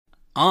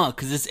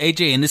Cause it's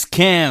AJ and it's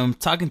Cam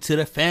talking to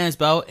the fans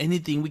about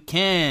anything we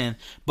can.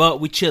 But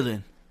we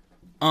chillin'.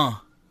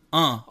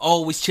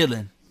 Always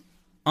chillin'.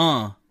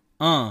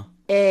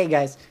 Hey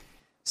guys.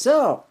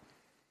 So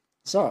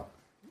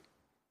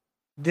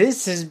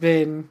this has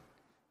been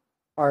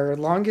our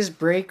longest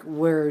break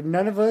where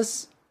none of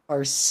us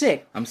are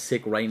sick. I'm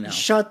sick right now.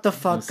 Shut the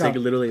fuck up. I'm sick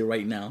literally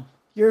right now.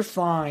 You're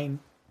fine.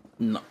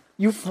 No.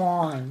 You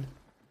fine.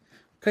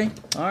 Okay,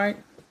 alright.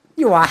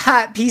 You a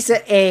hot piece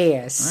of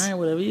ass. Alright,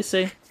 whatever you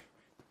say.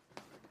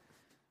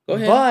 Go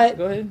ahead. But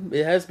go ahead.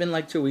 It has been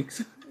like 2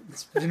 weeks.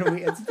 It's been a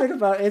week.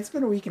 It's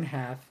been a week and a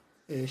half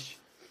ish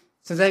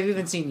since I've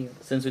even seen you.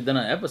 Since we've done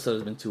an episode,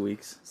 it's been 2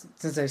 weeks.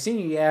 Since I've seen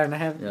you, yeah, and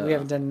we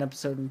haven't done an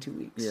episode in 2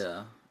 weeks.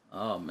 Yeah.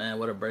 Oh man,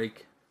 what a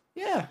break.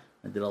 Yeah.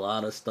 I did a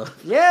lot of stuff.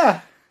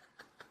 Yeah.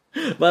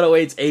 By the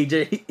way, it's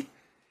AJ.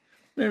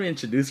 Let me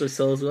introduce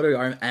ourselves. What are we?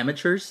 Our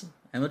amateurs?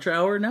 Amateur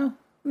hour now?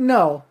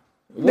 No.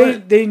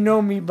 What? They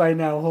know me by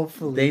now,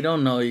 hopefully. They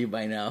don't know you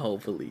by now,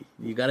 hopefully.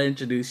 You gotta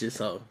introduce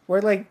yourself.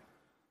 We're like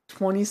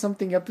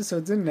 20-something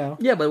episodes in now.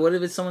 Yeah, but what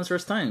if it's someone's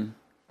first time?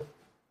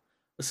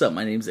 What's up?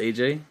 My name's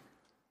AJ.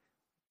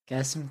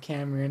 Guess I'm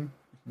Cameron.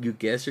 You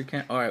guess your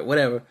Cam? Alright,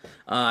 whatever.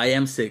 I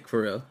am sick,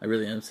 for real. I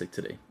really am sick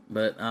today.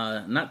 But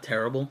not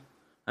terrible.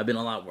 I've been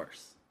a lot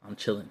worse. I'm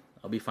chilling.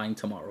 I'll be fine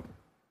tomorrow.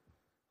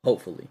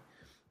 Hopefully.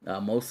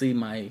 Mostly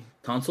my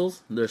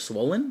tonsils, they're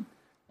swollen.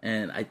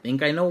 And I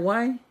think I know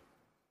why.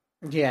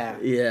 Yeah.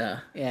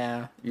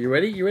 Yeah. You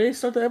ready? You ready to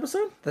start the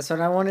episode? That's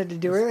what I wanted to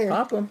do earlier.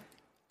 Pop them.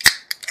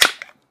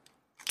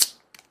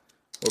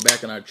 We're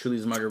back in our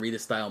Chili's Margarita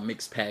style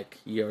mix pack.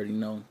 You already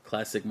know.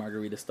 Classic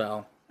margarita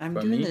style. I'm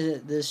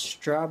doing the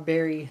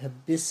strawberry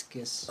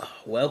hibiscus. Oh,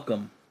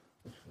 welcome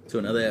to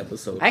another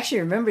episode. I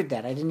actually remembered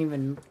that. I didn't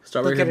even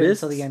Strawberry look at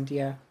hibiscus? it until the end,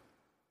 yeah.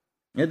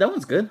 Yeah, that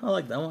one's good. I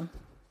like that one.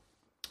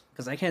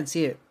 Because I can't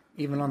see it,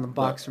 even on the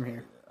box from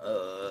here.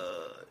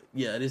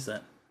 Yeah, it is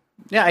that.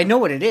 Yeah, I know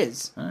what it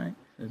is. Alright.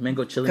 There's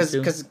mango chili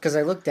too. Because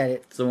I looked at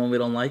it. It's the one we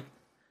don't like.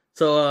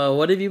 So,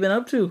 what have you been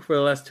up to for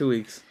the last 2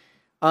 weeks?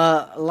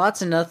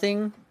 Lots of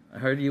nothing. I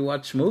heard you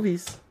watch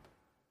movies.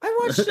 I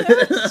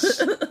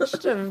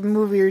watched a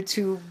movie or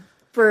two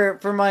for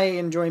my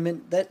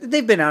enjoyment. That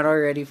they've been out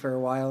already for a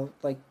while.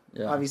 Like,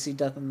 obviously,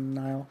 Death on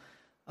the Nile.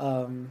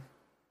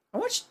 I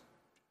watched,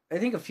 I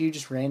think, a few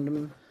just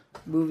random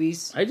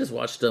movies. I just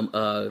watched them.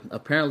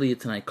 Apparently,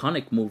 it's an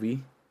iconic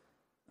movie.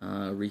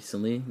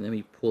 Recently, let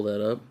me pull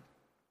that up.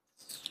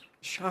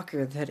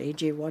 Shocker that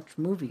AJ watched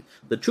movie.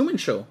 The Truman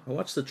Show. I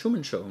watched The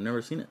Truman Show. I've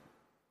never seen it.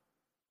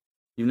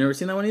 You've never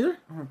seen that one either?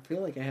 I don't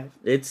feel like I have.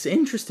 It's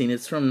interesting.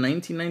 It's from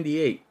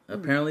 1998.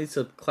 Apparently, it's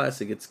a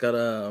classic. It's got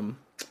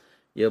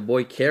your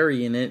boy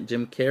Carrey in it,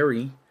 Jim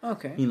Carrey.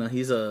 Okay. You know,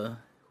 he's who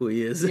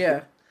he is.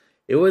 Yeah.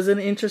 It was an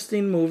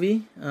interesting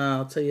movie.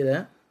 I'll tell you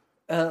that.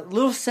 A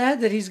little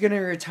sad that he's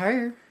gonna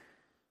retire.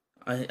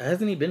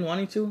 Hasn't he been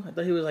wanting to? I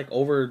thought he was like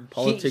over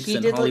politics he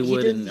and did,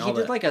 Hollywood he and all that.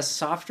 He did like a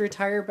soft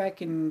retire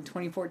back in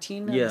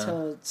 2014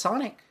 until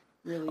Sonic.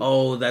 Really.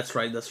 Oh, that's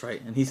right.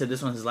 And he said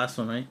this one's his last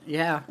one, right?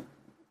 Yeah.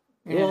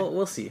 Well,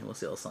 we'll see. We'll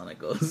see how Sonic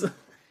goes.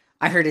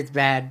 I heard it's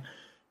bad.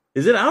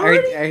 Is it out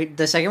already?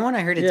 The second one,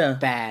 I heard it's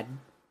bad.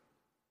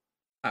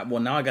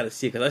 Well, now I gotta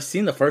see it because I've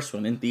seen the first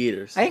one in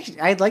theaters.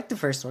 I liked the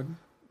first one.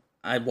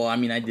 I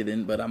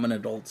didn't, but I'm an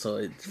adult,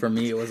 so for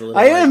me it was a little.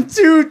 I am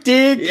too,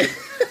 Dick. Yeah.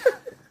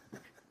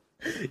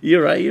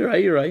 You're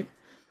right.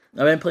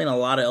 I've been playing a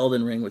lot of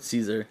Elden Ring with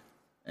Caesar,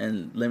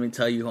 and let me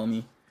tell you,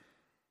 homie,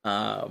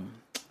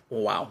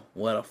 wow,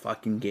 what a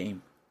fucking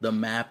game! The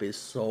map is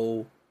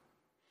so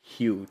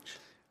huge.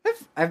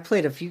 I've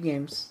played a few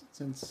games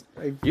since.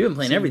 You've been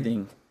playing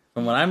everything.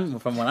 From what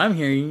I'm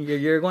hearing,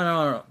 you're going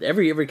on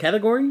every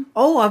category.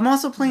 Oh, I'm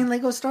also playing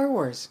Lego Star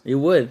Wars. You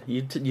would.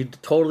 You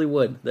totally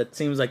would. That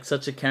seems like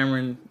such a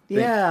Cameron thing.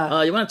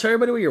 Yeah. You want to tell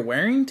everybody what you're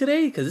wearing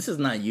today? Because this is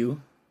not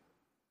you.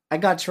 I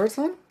got shorts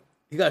on?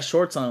 He got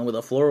shorts on with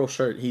a floral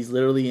shirt. He's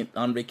literally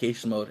on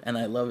vacation mode, and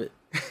I love it.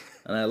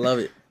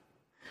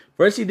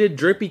 First, you did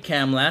Drippy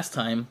Cam last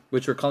time,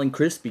 which we're calling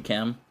Crispy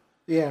Cam.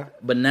 Yeah.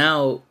 But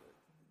now,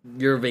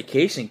 you're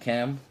Vacation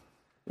Cam,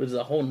 which is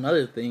a whole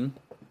nother thing.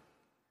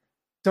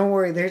 Don't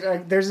worry,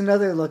 there's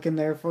another look in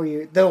there for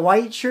you. The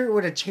white shirt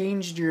would have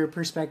changed your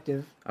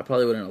perspective. I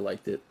probably wouldn't have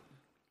liked it.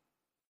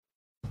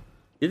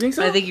 You think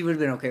so? I think you would have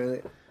been okay with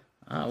it.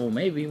 Well,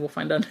 maybe. We'll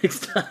find out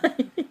next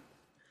time.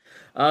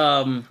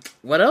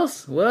 What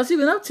else? What else you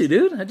been up to,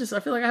 dude? I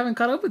feel like I haven't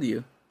caught up with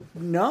you.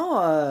 No,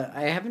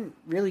 I haven't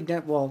really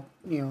done, well,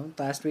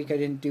 last week I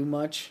didn't do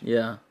much.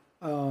 Yeah.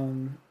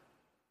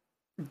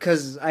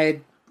 Because I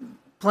had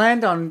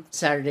planned on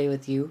Saturday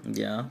with you.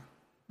 Yeah.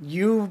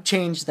 You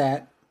changed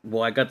that.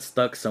 Well, I got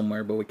stuck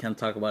somewhere, but we can't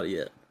talk about it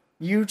yet.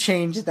 You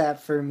changed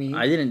that for me.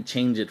 I didn't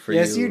change it for you.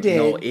 Yes, you did.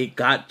 No, it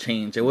got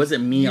changed. It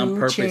wasn't me on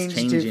purpose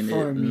changing it.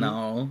 For me.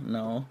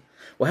 No.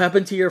 What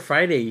happened to your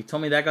Friday? You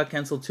told me that got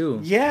canceled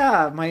too.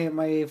 Yeah,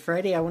 my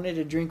Friday I wanted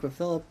to drink with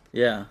Philip.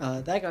 Yeah.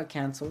 That got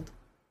canceled.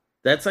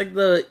 That's like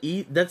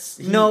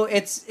No,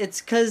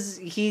 it's because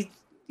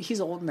he's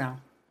old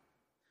now.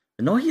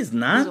 No, he's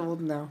not. He's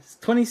old now. He's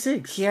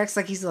 26. He acts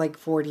like he's like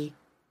 40.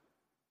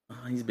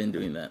 Oh, he's been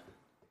doing that.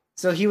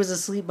 So he was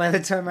asleep by the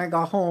time I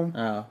got home.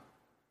 Oh.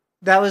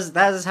 That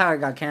is how I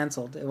got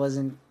canceled. It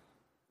wasn't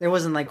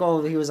like,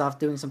 oh, he was off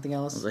doing something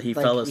else. He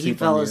fell asleep. He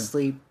fell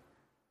asleep.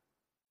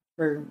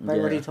 By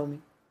what he told me.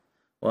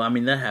 Well, I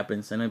mean, that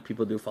happens. I know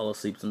people do fall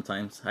asleep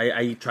sometimes.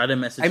 I try to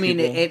message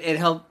people.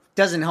 It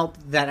doesn't help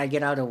that I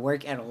get out of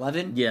work at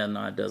 11. Yeah,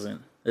 no, it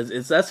doesn't.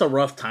 That's a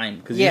rough time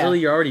because usually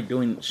you're already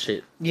doing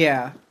shit.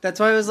 Yeah, that's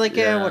why I was like,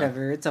 yeah,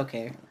 whatever, it's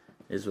okay.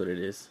 Is what it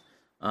is.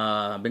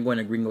 I've been going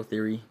to Gringo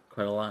Theory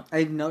quite a lot.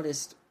 I've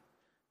noticed.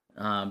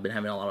 Been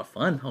having a lot of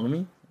fun,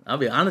 homie. I'll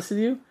be honest with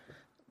you.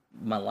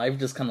 My life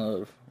just kind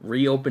of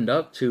reopened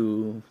up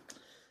to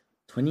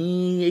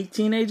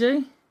 2018,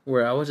 AJ,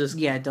 where I was just...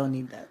 Yeah, I don't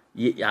need that.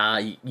 Yeah,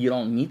 you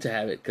don't need to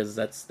have it, because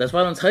that's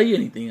why I don't tell you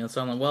anything. And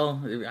so I'm like,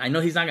 well, I know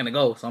he's not going to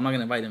go, so I'm not going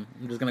to invite him.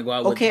 I'm just going to go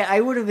out with I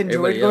would have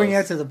enjoyed going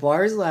out to the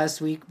bars last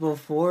week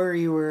before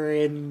you were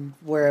in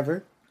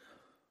wherever.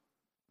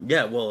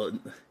 Yeah, well,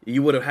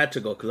 you would have had to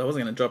go, because I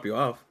wasn't going to drop you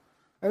off.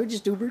 I would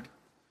just Ubered.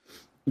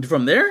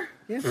 From there?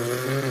 Yeah.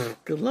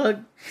 Good luck.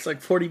 It's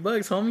like $40,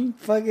 homie.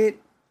 Fuck it.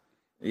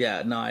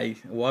 Yeah, no,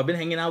 I've been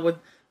hanging out with...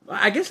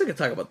 I guess we could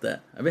talk about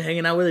that. I've been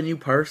hanging out with a new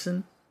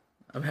person.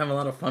 I'm having a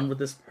lot of fun with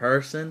this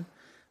person.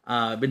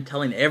 I've been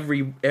telling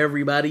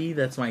everybody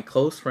that's my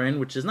close friend,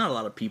 which is not a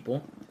lot of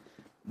people,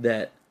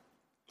 that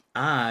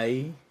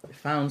I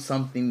found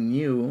something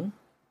new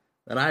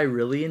that I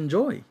really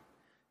enjoy.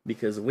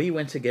 Because we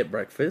went to get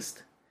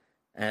breakfast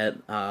at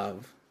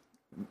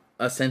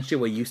essentially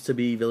what used to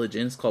be Village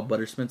Inn. It's called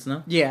Buttersmith's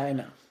now. Yeah, I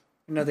know.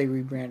 I know they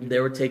rebranded. They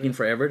were taking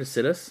forever to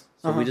sit us,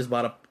 so we just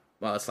bought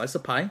a slice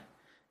of pie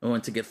and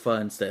went to get pho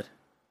instead.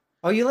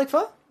 Oh, you like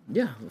pho?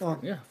 Yeah,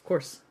 yeah, of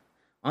course.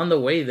 On the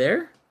way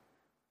there,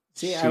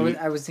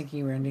 I was thinking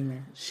you were ending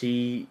there.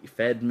 She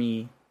fed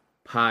me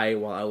pie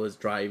while I was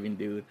driving,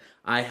 dude.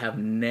 I have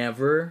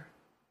never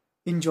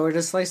enjoyed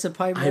a slice of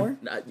pie more.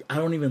 I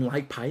don't even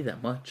like pie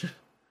that much.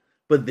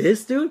 But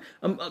this, dude,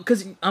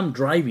 because I'm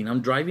driving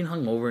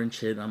hungover and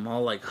shit. I'm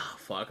all like, oh,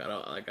 fuck,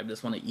 I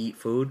just want to eat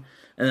food.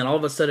 And then all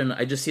of a sudden,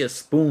 I just see a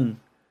spoon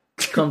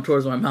come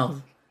towards my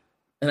mouth.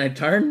 And I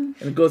turn,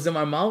 and it goes in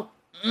my mouth.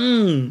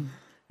 And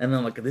then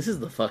I'm like, this is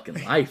the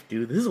fucking life,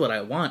 dude. This is what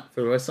I want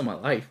for the rest of my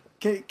life.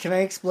 Can I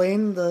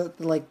explain the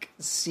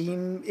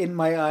scene in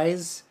my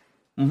eyes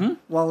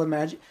while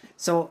imagine?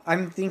 So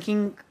I'm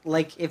thinking,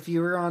 like, if you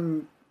were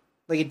on,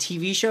 like, a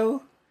TV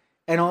show...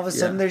 And all of a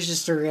sudden, there's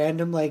just a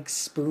random, like,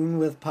 spoon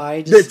with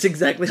pie. That's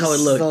exactly how it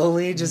looked.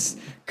 Slowly just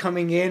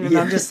coming in, and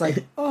I'm just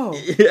like, oh.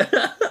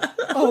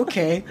 Oh,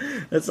 okay.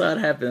 That's how it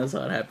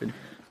happened.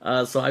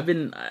 So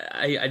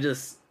I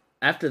just,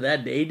 after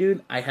that day,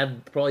 dude, I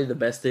had probably the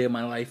best day of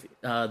my life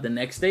the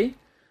next day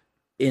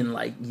in,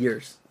 like,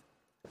 years.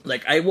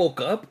 Like, I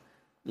woke up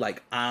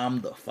like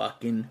I'm the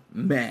fucking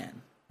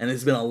man. And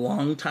it's been a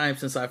long time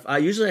since I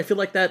usually feel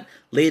like that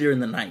later in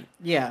the night.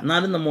 Yeah.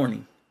 Not in the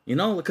morning. You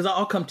know, because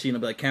I'll come to you and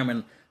I'll be like,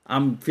 Cameron,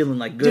 I'm feeling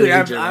like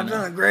good. Dude, I'm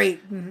feeling great,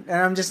 and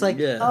I'm just like,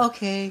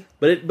 okay.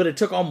 But it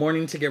took all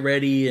morning to get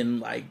ready and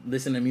like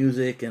listen to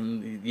music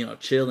and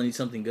chill and eat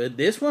something good.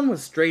 This one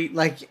was straight,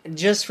 like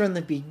just from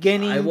the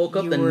beginning. I woke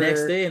up the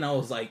next day and I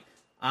was like,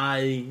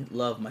 I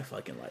love my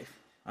fucking life.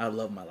 I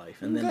love my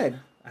life, and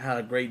then I had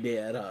a great day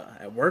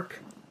at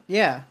work.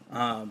 Yeah.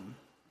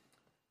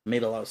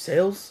 Made a lot of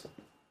sales.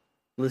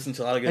 Listened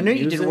to a lot of good music. I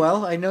know you did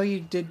well. I know you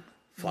did.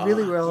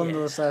 Really well in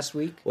this last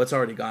week. Well, it's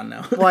already gone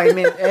now. Well, I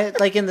mean,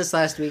 like in this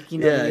last week, Yeah,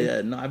 what I mean?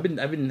 Yeah. No, I've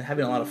been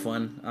having a lot of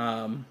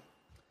fun.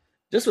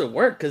 Just with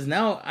work, because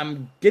now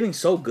I'm getting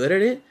so good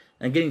at it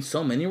and getting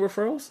so many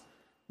referrals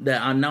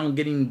that I'm now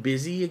getting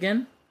busy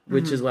again,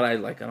 which is what I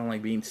like. I don't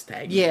like being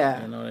stagnant.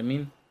 Yeah, you know what I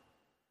mean.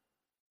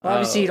 Well,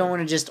 obviously, you don't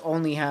want to just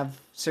only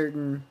have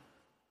certain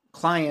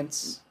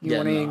clients. You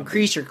want to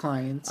increase your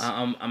clients.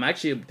 I'm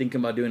actually thinking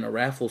about doing a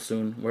raffle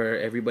soon,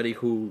 where everybody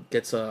who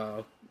gets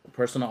a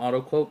personal auto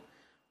quote.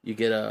 You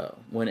get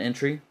one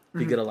entry. If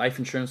you get a life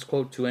insurance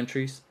quote, 2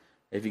 entries.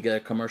 If you get a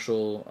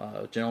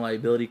commercial general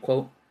liability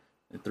quote,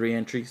 3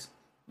 entries.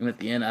 And at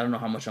the end, I don't know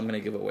how much I'm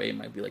going to give away. It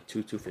might be like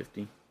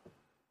 $250.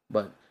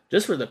 But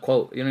just for the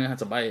quote, you don't even have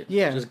to buy it.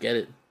 Yeah. Just get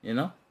it,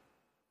 So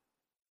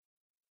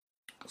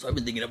I've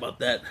been thinking about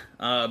that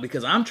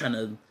because I'm trying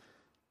to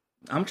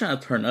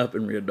turn up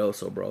in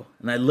Ruidoso, bro.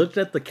 And I looked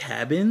at the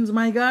cabins,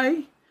 my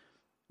guy.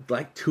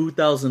 Like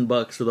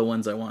 $2,000 for the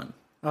ones I want.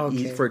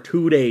 Okay. For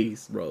 2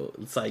 days, bro.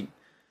 It's like...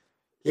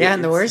 Yeah,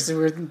 and the worst,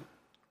 we're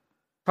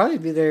probably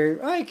be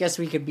there. I guess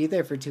we could be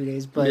there for 2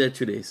 days, but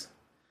 2 days.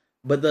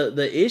 But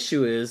the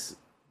issue is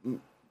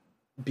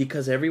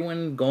because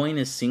everyone going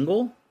is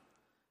single,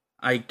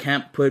 I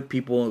can't put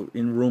people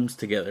in rooms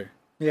together.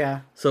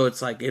 Yeah. So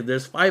it's like if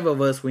there's 5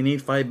 of us, we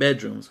need 5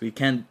 bedrooms. We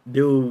can't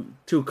do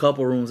 2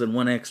 couple rooms and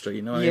 1 extra.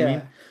 You know what I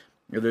mean?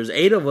 If there's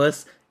 8 of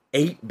us,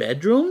 8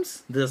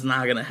 bedrooms, that's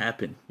not gonna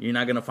happen. You're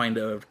not gonna find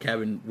a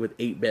cabin with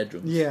 8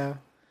 bedrooms. Yeah.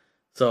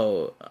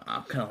 So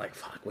I'm kind of like,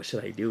 fuck, what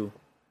should I do?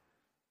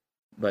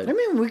 But I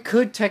mean, we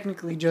could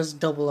technically just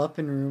double up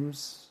in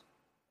rooms.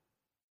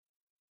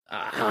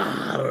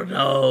 I don't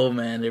know,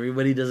 man.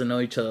 Everybody doesn't know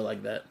each other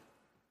like that.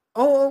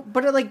 Oh,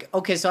 but like,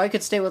 okay, so I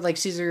could stay with like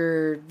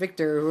Caesar,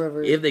 Victor, or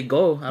whoever. If they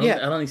go, I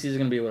don't think Caesar's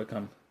gonna be able to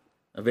come.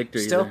 A Victor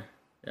Still? either.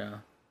 Yeah.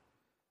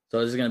 So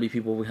it's gonna be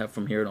people we have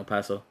from here in El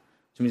Paso,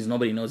 which means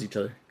nobody knows each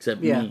other except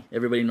me.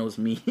 Everybody knows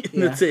me.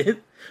 That's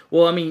it.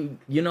 Well, I mean,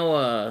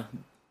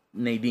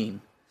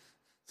 Nadine,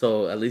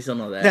 so at least I'll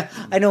know that.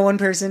 I know one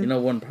person. You know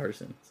one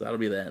person, so that'll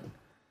be that.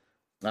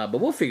 But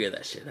we'll figure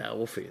that shit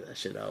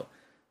out.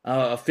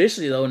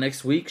 Officially, though,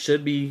 next week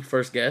should be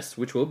first guest,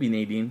 which will be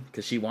Nadine,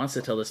 because she wants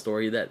to tell the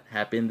story that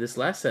happened this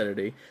last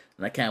Saturday,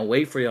 and I can't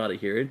wait for y'all to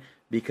hear it,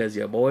 because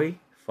your boy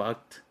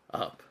fucked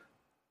up.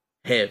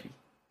 Heavy.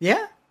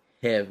 Yeah?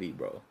 Heavy,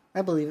 bro.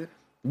 I believe it.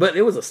 But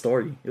it was a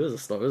story. It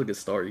was a good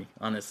story,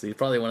 honestly.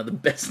 Probably one of the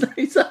best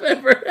nights I've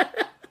ever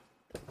had.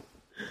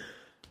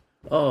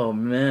 Oh,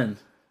 man.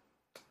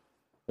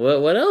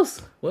 What else?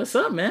 What's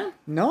up, man?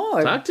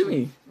 No. Talk to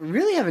me.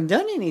 Really haven't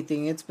done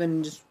anything. It's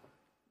been just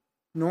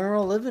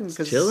normal living.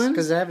 Chilling?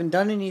 Because I haven't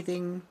done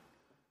anything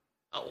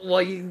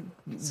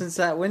since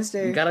that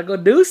Wednesday. You gotta go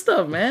do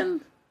stuff,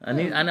 man. I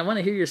want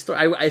to hear your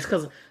story. It's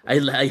because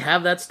I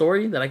have that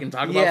story that I can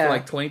talk about for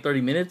like 20,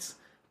 30 minutes.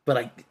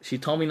 But she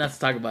told me not to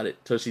talk about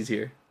it till she's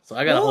here. So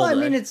I gotta hold it. I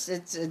mean, it's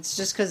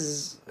just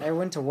because I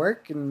went to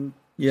work and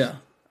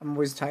I'm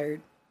always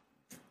tired.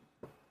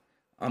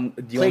 Do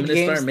you want me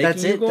to start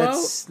making you go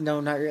out?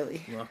 No, not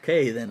really.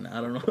 Okay, then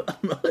I don't know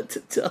what to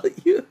tell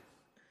you.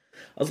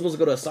 I was supposed to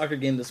go to a soccer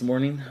game this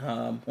morning.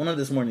 Well, not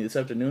this morning, this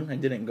afternoon. I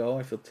didn't go.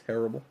 I feel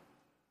terrible.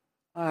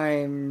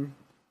 I'm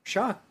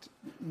shocked.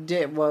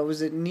 What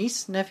was it?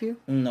 Niece, nephew?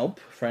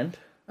 Nope, friend.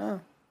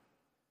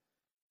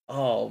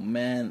 Oh,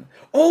 man.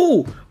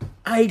 Oh,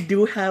 I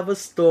do have a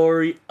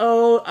story.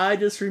 Oh, I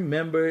just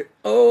remembered.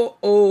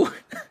 Oh.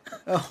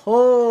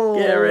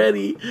 Get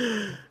ready.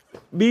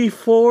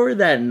 Before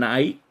that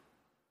night,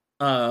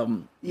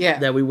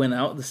 that we went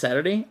out the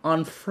Saturday,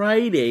 on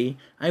Friday,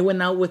 I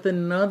went out with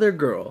another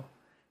girl.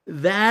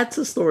 That's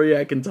a story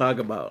I can talk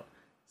about.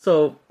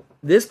 So,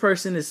 this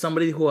person is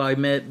somebody who I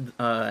met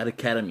at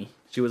Academy.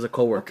 She was a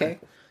coworker. Okay.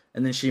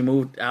 And then she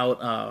moved out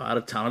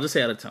of town. I'll just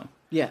say out of town.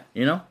 Yeah.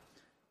 You know?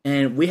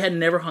 And we had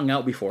never hung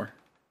out before.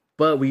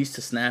 But we used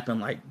to snap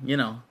and, like,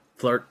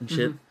 flirt and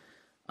shit.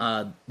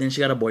 Mm-hmm. Then she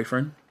got a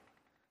boyfriend.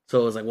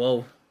 So it was like,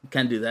 well,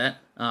 can't do that.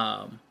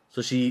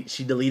 So she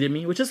deleted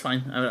me, which is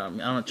fine. I'm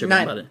not tripping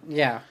about it.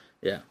 Yeah.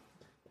 Yeah.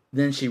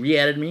 Then she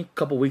re-added me a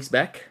couple weeks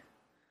back.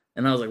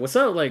 And I was like, what's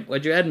up? Like,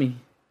 why'd you add me?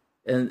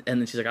 And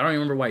then she's like, I don't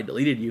remember why I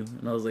deleted you.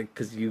 And I was like,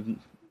 because you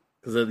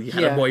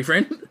had a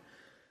boyfriend.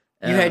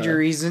 You had your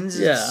reasons.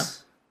 Yeah.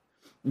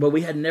 But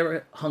we had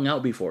never hung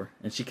out before.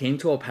 And she came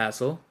to El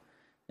Paso.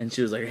 And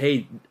she was like,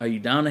 hey, are you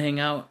down to hang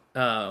out?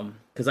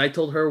 Because I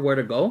told her where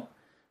to go.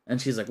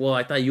 And she's like, well,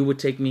 I thought you would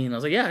take me. And I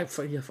was like, yeah,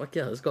 fuck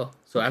yeah, let's go.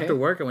 So after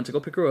work, I went to go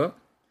pick her up.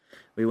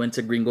 We went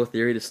to Gringo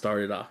Theory to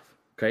start it off.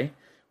 Okay?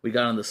 We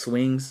got on the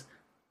swings.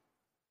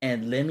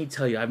 And let me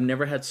tell you, I've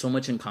never had so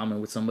much in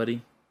common with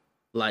somebody.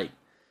 Like,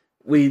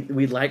 we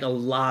like a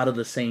lot of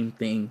the same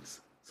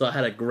things. So I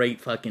had a great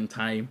fucking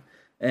time.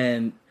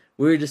 And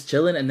we were just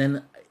chilling. And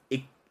then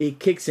it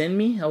kicks in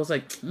me. I was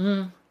like,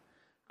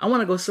 I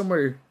want to go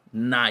somewhere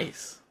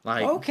nice.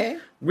 Like,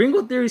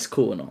 Gringo Theory's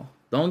cool and all.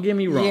 Don't get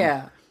me wrong.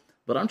 Yeah.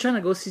 But I'm trying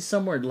to go see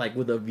somewhere like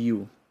with a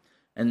view.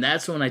 And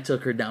that's when I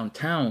took her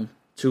downtown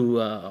to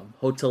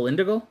Hotel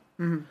Indigo.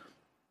 Mm-hmm.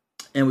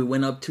 And we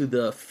went up to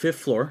the 5th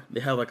floor.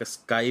 They have like a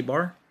sky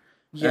bar.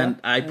 Yeah,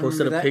 and I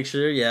posted a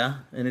picture. Yeah.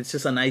 And it's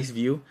just a nice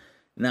view.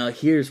 Now,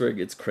 here's where it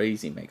gets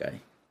crazy, my guy.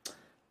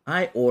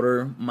 I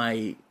order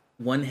my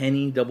 1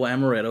 Henny double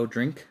amaretto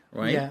drink,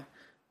 right? Yeah.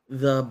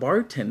 The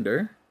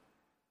bartender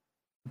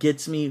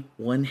gets me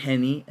 1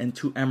 Henny and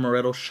 2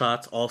 amaretto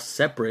shots all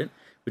separate,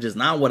 which is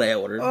not what I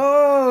ordered.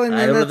 Oh, and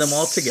I ordered them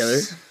all together.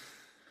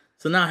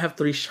 So now I have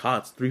 3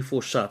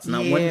 full shots,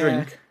 not 1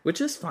 drink,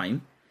 which is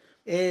fine.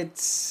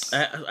 It's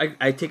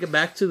I take it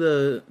back to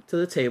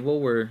the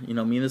table where me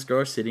and this girl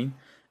are sitting,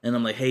 and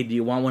I'm like, hey, do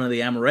you want one of the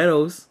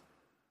amarettos?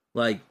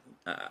 Like,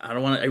 I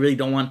really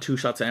don't want 2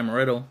 shots of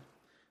amaretto.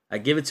 I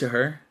give it to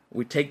her.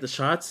 We take the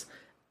shots.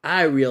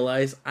 I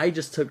realize I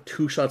just took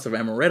 2 shots of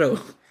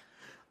amaretto.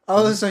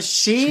 Oh, so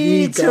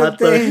she got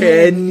the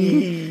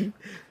Henny.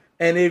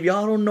 And if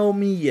y'all don't know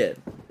me yet,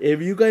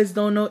 if you guys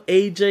don't know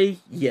AJ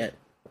yet,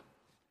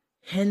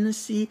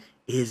 Hennessy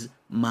is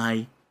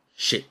my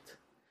shit.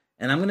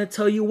 And I'm going to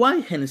tell you why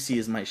Hennessy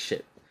is my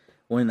shit.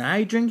 When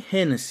I drink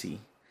Hennessy,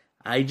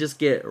 I just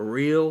get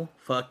real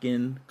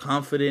fucking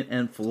confident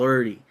and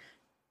flirty.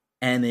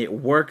 And it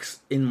works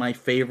in my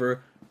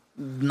favor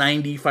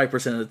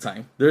 95% of the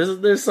time.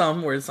 There's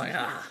some where it's like,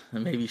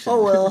 maybe you should.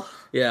 Oh, well.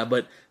 Yeah,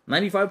 but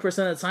 95%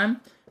 of the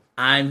time,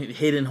 I'm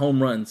hitting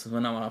home runs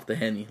when I'm off the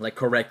Henny, like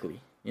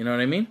correctly. You know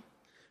what I mean?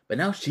 But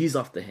now she's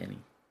off the Henny.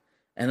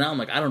 And now I'm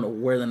like, I don't know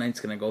where the night's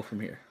going to go from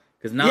here.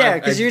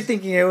 Because you're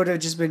thinking it would have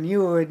just been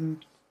you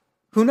and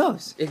who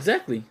knows?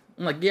 Exactly.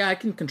 I'm like, yeah, I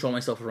can control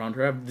myself around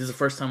her. This is the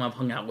first time I've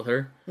hung out with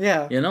her.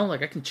 Yeah.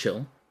 Like I can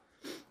chill.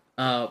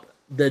 The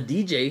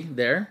DJ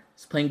there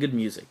is playing good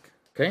music.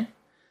 Okay?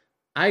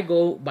 I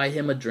go buy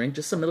him a drink,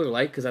 just a Miller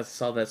Lite, because I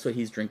saw that's what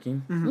he's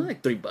drinking.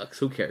 Like $3.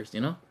 Who cares,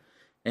 you know?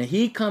 And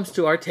he comes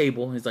to our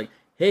table. And he's like,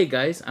 "Hey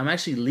guys, I'm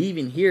actually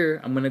leaving here.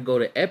 I'm gonna go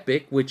to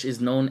Epic, which is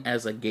known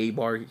as a gay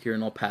bar here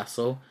in El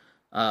Paso.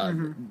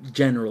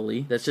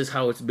 Generally, that's just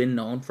how it's been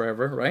known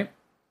forever, right?"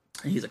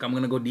 And he's like, "I'm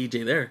gonna go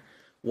DJ there.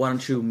 Why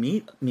don't you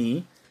meet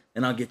me,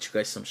 and I'll get you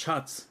guys some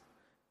shots."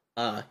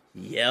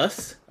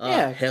 Yes.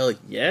 Yeah. Hell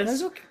yes.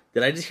 That's okay.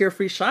 Did I just hear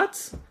free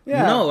shots?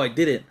 Yeah. No, I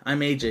didn't. I'm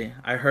AJ.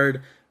 I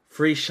heard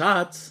free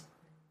shots,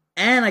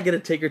 and I get to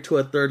take her to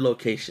a third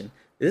location.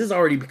 This is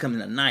already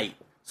becoming a night.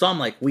 So I'm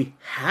like, we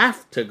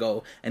have to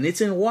go. And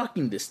it's in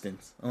walking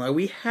distance. I'm like,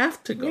 we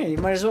have to go. Yeah, you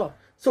might as well.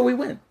 So we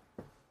went.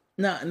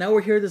 Now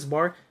we're here at this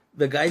bar.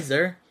 The guy's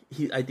there.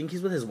 I think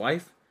he's with his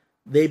wife.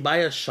 They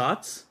buy us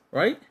shots,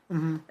 right?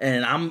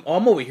 And I'm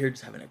over here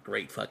just having a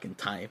great fucking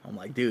time. I'm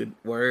like, dude,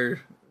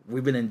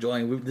 we've been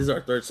enjoying. This is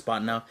our third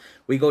spot now.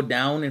 We go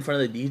down in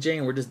front of the DJ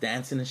and we're just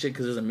dancing and shit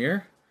because there's a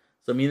mirror.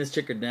 So me and this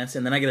chick are dancing.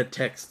 And then I get a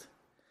text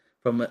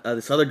from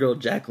this other girl,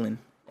 Jacqueline.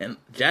 And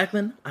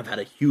Jacqueline, I've had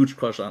a huge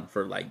crush on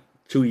for like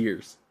 2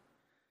 years.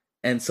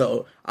 And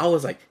so I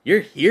was like, "You're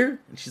here?"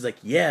 And she's like,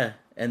 "Yeah."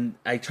 And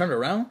I turned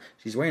around.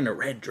 She's wearing a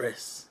red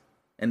dress.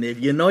 And if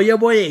you know your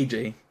boy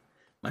AJ,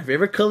 my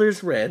favorite color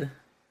is red.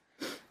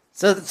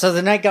 So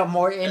the night got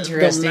more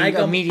interesting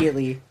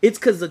immediately. It's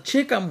because the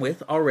chick I'm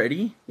with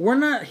already, we're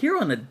not here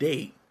on a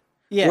date.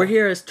 Yeah. We're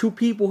here as two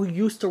people who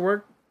used to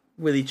work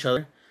with each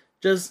other,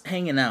 just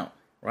hanging out,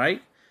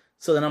 right?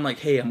 So then I'm like,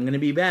 "Hey, I'm going to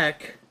be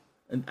back."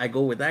 And I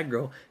go with that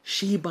girl.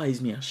 She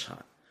buys me a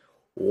shot.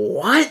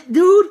 What,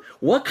 dude?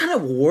 What kind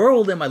of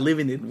world am I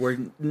living in where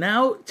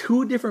now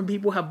two different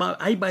people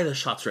I buy the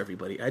shots for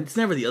everybody. It's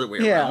never the other way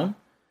around.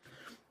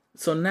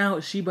 So now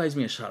she buys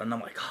me a shot and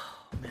I'm like,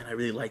 "Oh man, I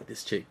really like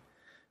this chick."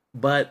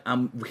 But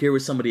I'm here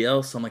with somebody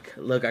else. I'm like,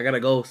 "Look, I gotta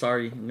go.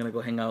 Sorry, I'm gonna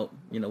go hang out,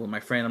 with my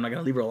friend. I'm not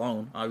gonna leave her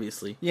alone,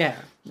 obviously." Yeah,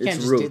 you can't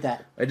just rude. Do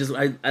that.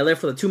 I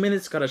left for the 2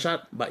 minutes, got a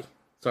shot. Bye.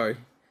 Sorry,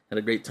 had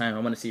a great time. I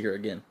want to see her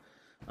again.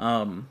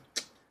 But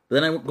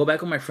then I go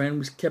back with my friend.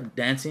 We kept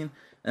dancing,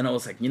 and I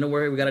was like, "You know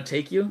where we gotta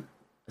take you?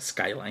 A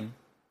Skyline."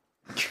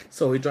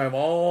 So we drive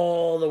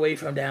all the way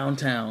from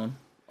downtown,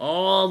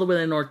 all the way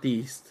to the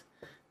northeast.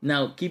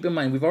 Now, keep in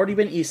mind, we've already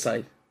been east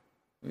side.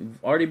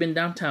 We've already been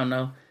downtown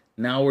now.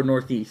 Now we're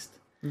northeast.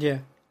 Yeah.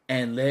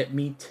 And let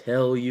me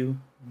tell you,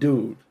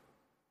 dude,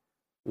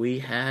 we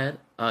had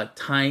a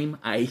time,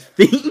 I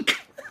think.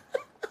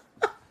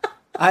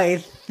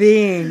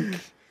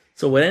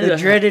 So what ended up...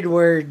 The dreaded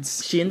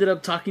words. She ended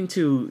up talking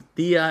to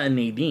Thea and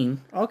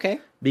Nadine. Okay.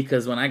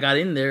 Because when I got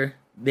in there,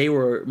 they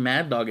were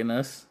mad dogging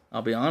us.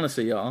 I'll be honest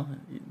with y'all.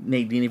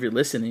 Nadine, if you're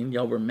listening,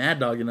 y'all were mad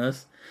dogging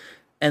us.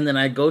 And then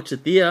I go to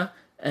Thea,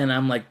 and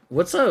I'm like,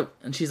 "What's up?"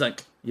 And she's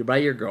like, "You buy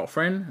your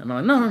girlfriend?" And I'm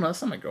like, no,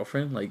 that's not my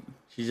girlfriend. Like,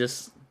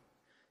 she's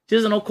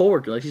an old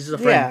coworker. Like, she's just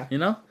a friend,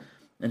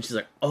 And she's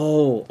like,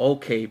 "Oh,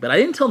 okay." But I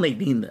didn't tell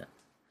Nadine that.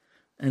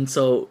 And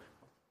so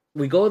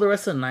we go the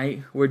rest of the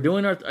night. We're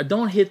doing our...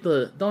 Don't hit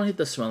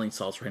the smelling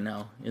salts right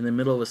now in the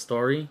middle of a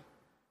story.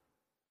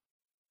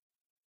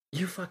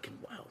 You're fucking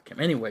wild, Kim.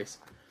 Anyways,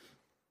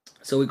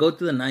 so we go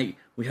through the night.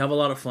 We have a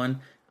lot of fun.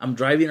 I'm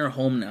driving her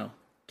home now.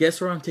 Guess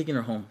where I'm taking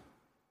her home?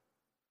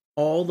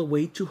 All the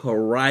way to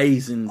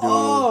Horizon, dude.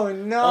 Oh,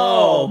 no.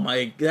 Oh,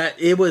 my God.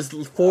 It was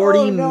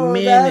 40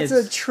 minutes.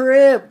 That's a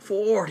trip.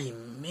 40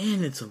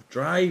 minutes of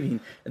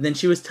driving. And then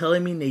she was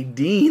telling me,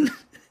 Nadine...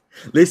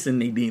 Listen,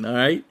 Nadine, all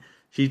right?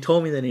 She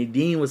told me that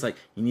Nadine was like,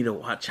 "You need to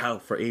watch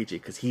out for AJ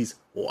because he's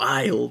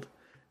wild."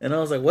 And I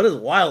was like, "What does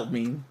wild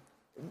mean?"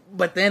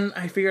 But then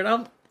I figured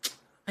out,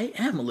 I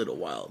am a little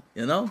wild,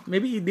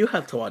 Maybe you do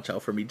have to watch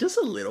out for me just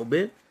a little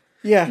bit.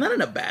 Yeah. Not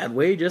in a bad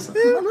way, just a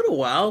little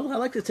wild. I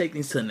like to take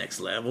things to the next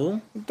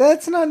level.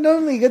 That's not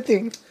normally a good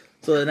thing.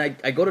 So then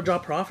I go to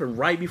drop her off, and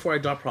right before I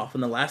drop her off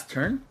in the last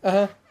turn,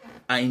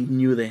 I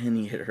knew the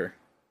Henny hit her.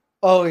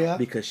 Oh, yeah?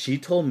 Because she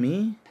told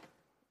me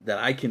that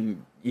I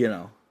can,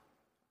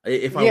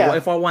 if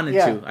I wanted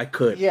to, I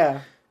could.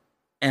 Yeah.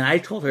 And I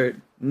told her,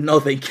 "No,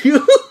 thank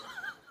you."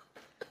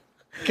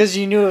 Because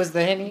you knew it was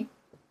the Henny?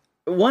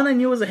 One, I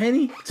knew it was a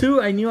Henny.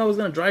 Two, I knew I was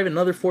going to drive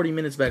another 40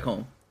 minutes back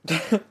home.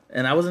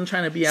 And I wasn't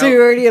trying to be out. So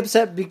you're already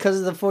upset because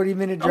of the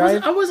 40-minute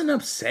drive? I wasn't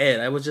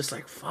upset. I was just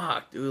like,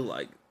 fuck, dude.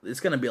 Like,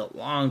 it's going to be a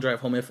long drive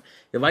home. If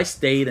I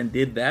stayed and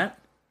did that,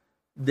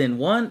 then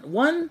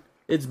one,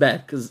 it's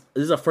bad. Because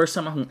this is the first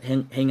time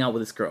I hang out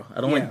with this girl.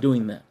 I don't like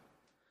doing that.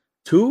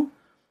 Two,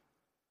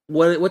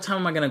 what time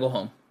am I going to go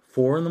home?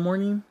 4 in the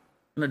morning?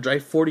 I'm going to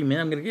drive 40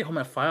 minutes? I'm going to get home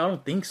at 5? I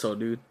don't think so,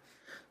 dude.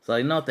 So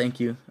like, no,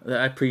 thank you.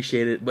 I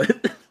appreciate it,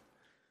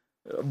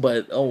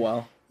 but oh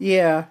well.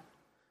 Yeah.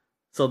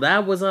 So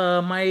that was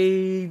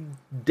my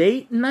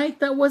date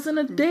night. That wasn't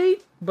a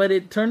date, but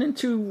it turned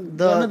into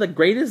one of the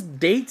greatest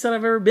dates that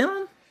I've ever been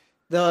on.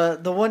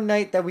 The one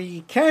night that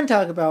we can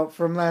talk about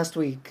from last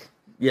week.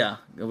 Yeah,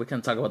 we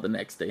can talk about the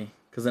next day.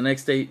 Because the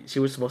next day, she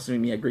was supposed to meet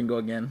me at Gringo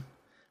again.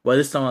 Well,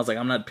 this time I was like,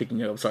 "I'm not picking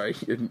you up. Sorry."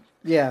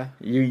 Yeah.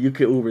 You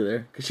could Uber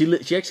there. Because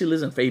she actually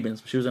lives in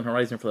Fabens. But she was in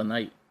Horizon for the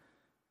night.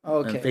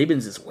 Okay. And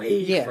Fabin's is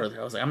way further.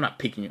 I was like, I'm not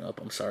picking you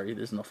up. I'm sorry.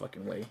 There's no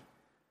fucking way.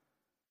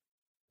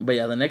 But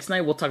yeah, the next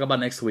night we'll talk about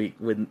next week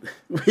with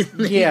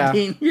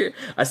Nadine here.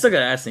 I still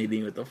gotta ask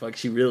Nadine what the fuck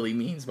she really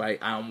means by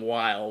 "I'm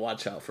wild."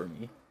 Watch out for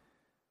me.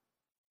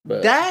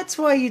 But that's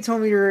why you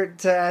told me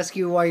to ask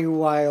you why you're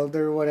wild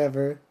or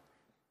whatever.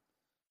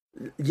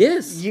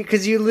 Yes,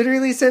 because you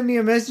literally sent me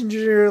a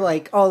messenger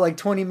like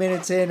 20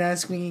 minutes in,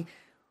 ask me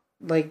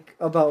like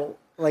about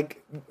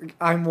like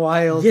I'm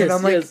wild, and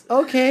I'm like,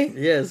 okay,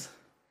 yes,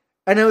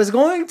 and I was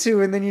going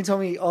to, and then you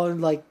told me, oh,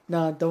 like,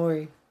 nah, don't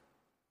worry.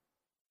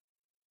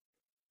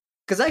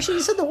 Because actually,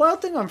 you said the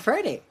wild thing on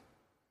Friday.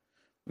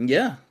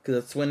 Yeah,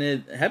 because that's when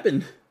it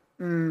happened.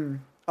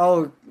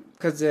 Oh,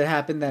 because it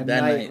happened that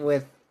night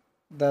with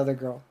the other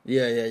girl.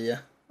 Yeah.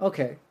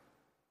 Okay.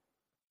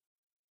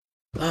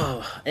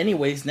 Oh,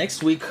 anyways,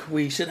 next week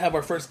we should have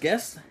our first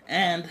guest,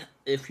 and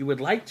if you would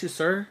like to,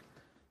 sir,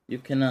 you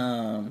can,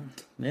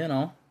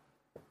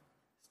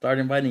 start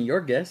inviting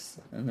your guests,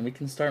 and then we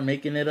can start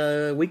making it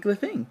a weekly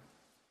thing.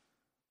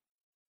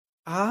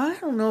 I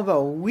don't know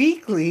about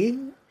weekly.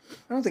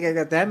 I don't think I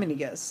got that many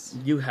guests.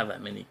 You have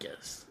that many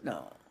guests.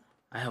 No.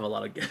 I have a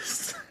lot of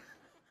guests.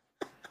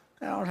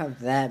 I don't have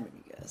that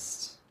many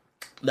guests.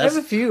 I have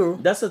a few.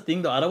 That's the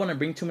thing, though. I don't want to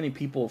bring too many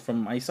people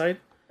from my side,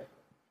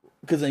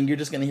 because then you're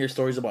just going to hear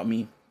stories about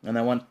me, and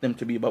I want them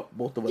to be about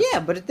both of us. Yeah,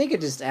 but they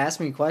could just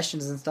ask me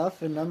questions and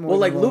stuff, and I'm more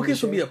like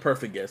Lucas would be a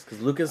perfect guest,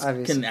 because Lucas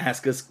can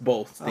ask us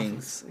both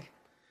things.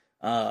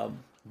 But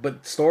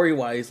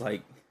story-wise,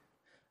 like,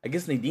 I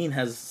guess Nadine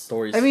has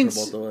stories for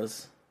both of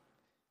us.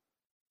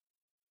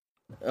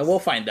 We'll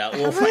find out.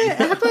 Have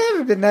I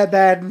ever been that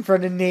bad in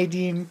front of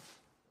Nadine?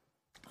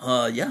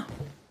 Yeah.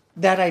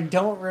 That I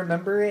don't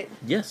remember it?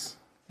 Yes.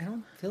 I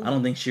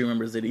don't think she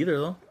remembers it either,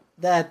 though.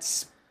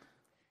 That's...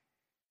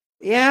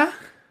 Yeah.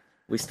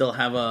 We still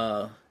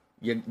have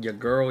your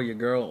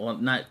girl, well,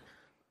 not...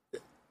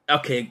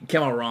 Okay,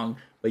 came out wrong,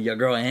 but your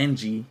girl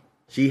Angie,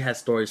 she has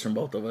stories from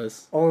both of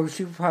us. Oh,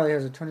 she probably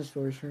has a ton of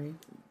stories for me.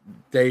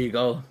 There you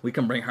go. We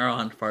can bring her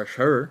on for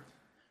sure.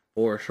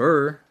 For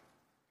sure.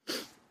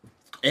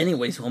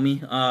 Anyways,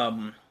 homie,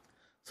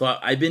 so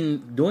I've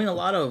been doing a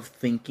lot of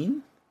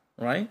thinking,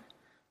 right?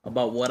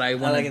 About what I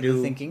want to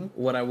do,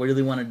 what I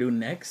really want to do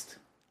next.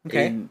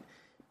 Okay.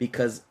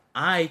 Because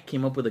I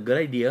came up with a good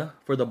idea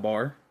for the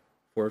bar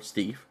for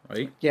Steve,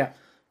 right? Yeah.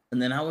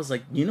 And then I was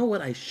like, you know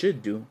what I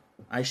should do?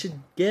 I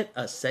should get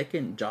a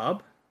second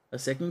job, a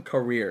second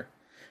career.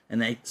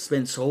 And I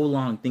spent so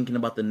long thinking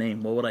about the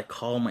name. What would I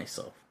call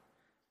myself?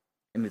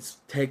 And it's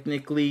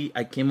technically,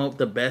 I came up with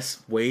the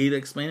best way to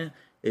explain it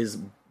is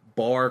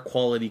bar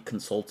quality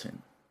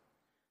consultant,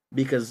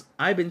 because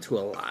I've been to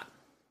a lot.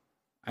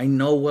 I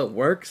know what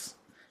works.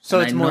 So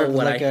it's more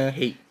what like I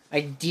hate.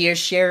 Idea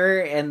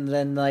sharer, and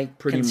then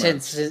like much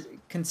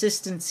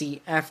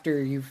consistency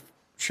after you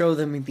show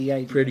them the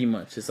idea. Pretty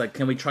much, it's like,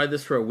 can we try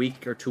this for a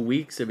week or 2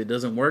 weeks? If it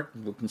doesn't work,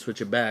 we can switch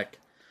it back.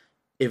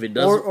 If it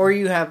does, or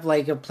you have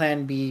like a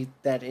plan B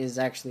that is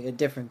actually a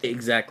different thing.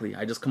 Exactly.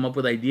 I just come up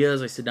with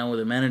ideas. I sit down with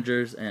the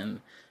managers, and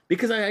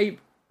because I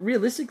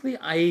realistically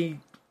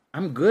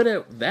I'm good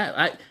at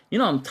that.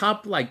 I'm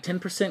top like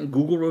 10%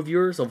 Google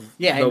reviewers of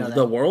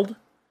the world.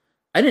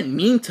 I didn't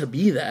mean to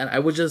be that. I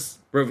was just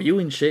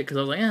reviewing shit because I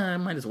was like, I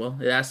might as well.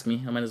 It asked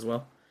me, I might as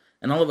well.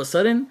 And all of a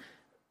sudden,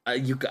 I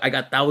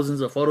got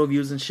thousands of photo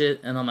views and shit.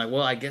 And I'm like,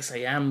 well, I guess I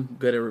am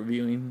good at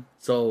reviewing.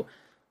 So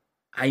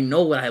I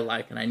know what I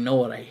like and I know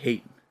what I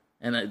hate.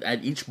 And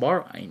at each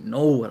bar, I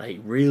know what I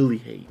really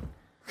hate.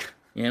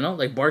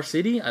 Like Bar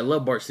City, I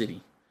love Bar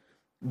City.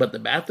 But the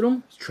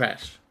bathroom is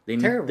trash. They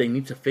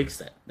need to fix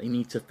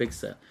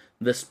that.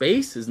 The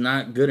space is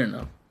not good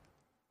enough.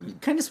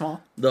 Kind of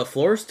small. The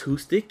floor is too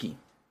sticky.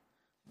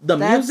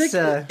 Music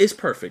is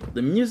perfect.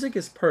 The music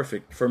is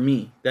perfect for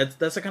me. That's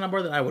the kind of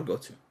bar that I would go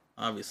to,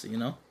 obviously,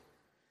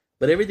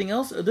 But everything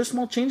else, there's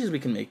small changes we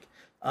can make.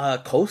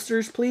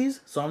 Coasters,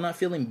 please, so I'm not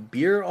feeling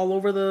beer all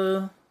over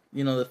the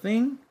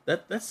thing.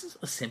 That's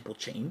a simple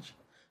change.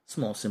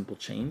 Small, simple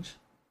change.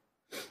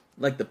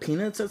 Like the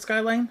peanuts at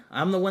Skyline,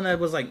 I'm the one that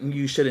was like,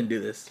 you shouldn't do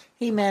this.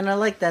 Hey man, I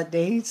like that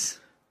days.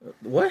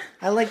 What?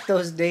 I like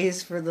those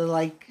days for the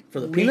week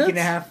peanuts? and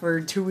a half or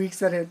 2 weeks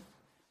that it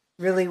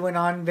really went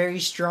on very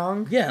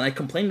strong. Yeah, and I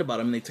complained about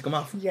them and they took them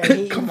off. Yeah, I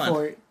hate you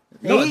for it.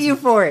 Hate you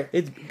for it.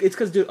 It's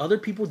because, dude, other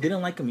people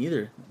didn't like them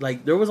either.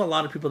 Like, there was a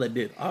lot of people that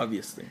did,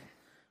 obviously.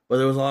 But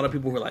there was a lot of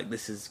people who were like,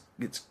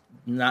 it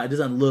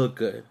doesn't look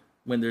good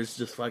when there's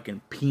just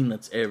fucking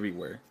peanuts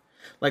everywhere.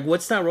 Like,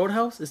 what's that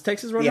Roadhouse? Is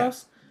Texas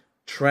Roadhouse? Yeah.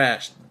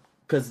 Trash.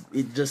 Because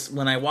it just,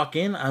 when I walk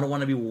in, I don't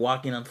want to be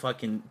walking on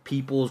fucking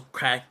people's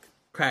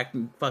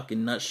cracking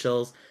fucking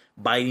nutshells,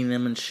 biting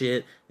them and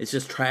shit. It's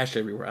just trash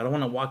everywhere. I don't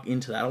want to walk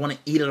into that. I don't want to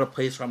eat at a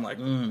place where I'm like,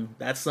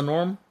 that's the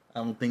norm?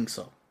 I don't think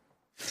so.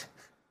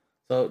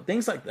 So,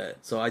 things like that.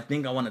 So, I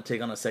think I want to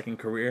take on a second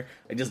career.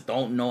 I just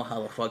don't know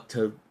how the fuck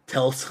to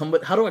tell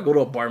somebody. How do I go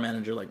to a bar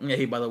manager like,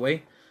 hey, by the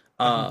way,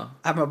 I'm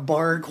a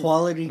bar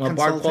quality consultant.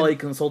 I'm a bar quality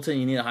consultant.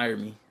 You need to hire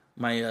me.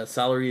 My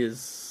salary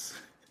is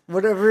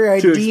whatever I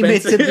deem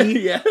it to be.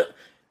 Yeah.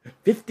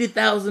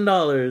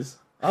 $50,000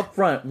 up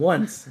front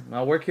once.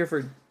 I'll work here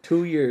for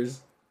 2 years.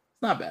 It's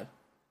not bad.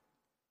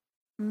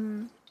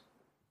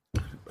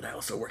 But I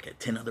also work at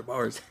 10 other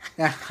bars.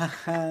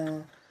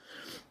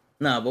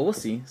 Nah, but we'll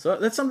see. So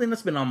that's something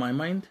that's been on my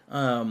mind.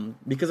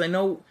 Because I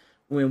know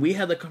when we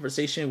had the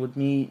conversation with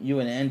me, you,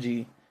 and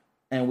Angie,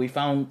 and we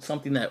found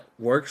something that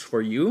works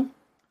for you,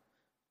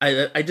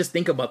 I just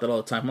think about that all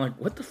the time. I'm like,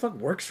 what the fuck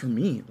works for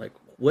me? Like,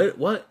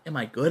 what am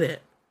I good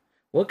at?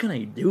 What can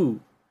I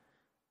do?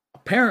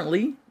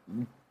 Apparently,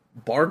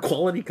 bar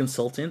quality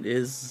consultant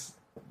is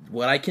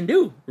what I can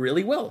do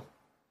really well.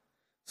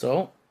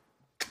 So,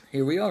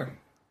 here we are.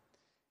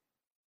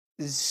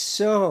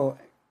 So,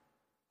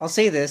 I'll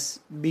say this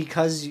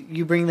because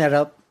you bring that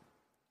up.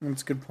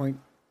 That's a good point.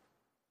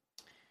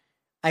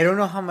 I don't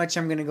know how much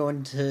I'm going to go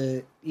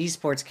into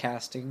esports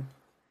casting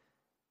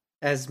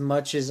as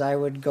much as I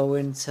would go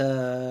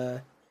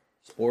into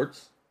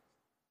sports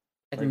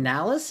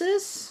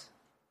analysis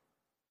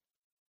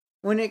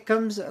when it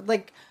comes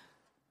like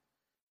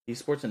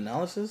esports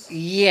analysis.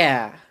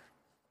 Yeah,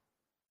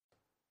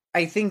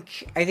 I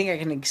think I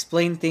can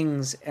explain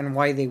things and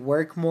why they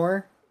work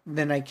more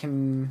than I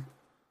can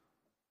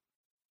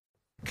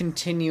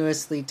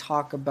continuously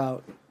talk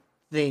about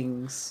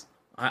things.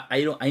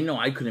 I know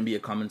I couldn't be a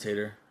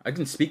commentator. I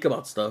can speak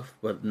about stuff,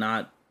 but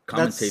not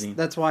commentating.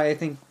 That's why I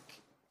think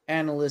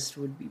analyst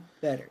would be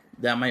better.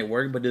 That might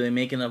work, but do they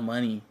make enough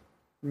money?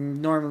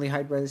 Normally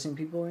hired by the same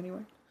people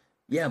anyway.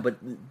 Yeah, but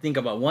think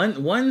about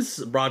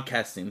one's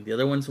broadcasting, the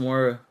other one's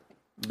more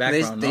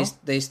background.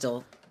 They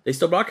still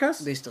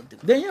broadcast. They still do.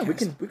 Yeah, we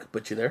could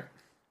put you there.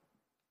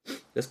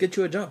 Let's get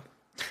you a job.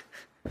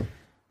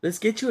 Let's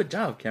get you a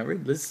job,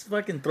 Cameron. Let's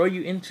fucking throw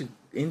you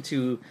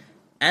into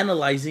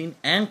analyzing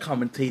and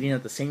commentating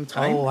at the same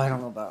time. Oh, I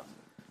don't know about.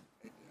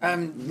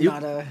 I'm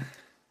not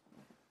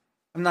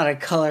a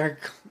color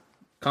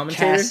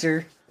commentator.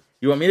 Caster.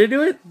 You want me to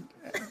do it?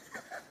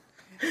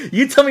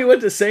 You tell me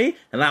what to say,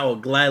 and I will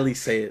gladly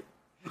say it.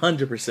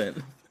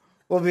 100%.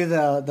 We'll be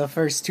the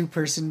first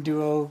 2-person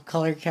duo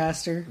color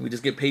caster. We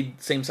just get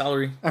paid same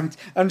salary. I'm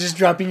just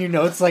dropping you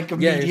notes like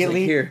immediately. Yeah, like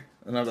here.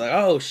 And I was like,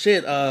 oh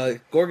shit,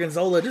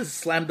 Gorgonzola just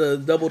slammed a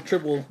double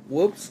triple.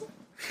 Whoops.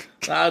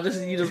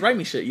 You just write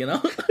me shit, you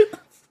know?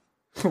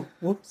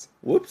 Whoops.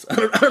 I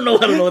don't know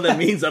what that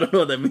means.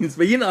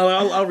 But you know,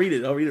 I'll read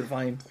it. I'll read it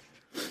fine.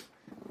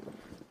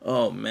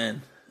 Oh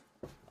man.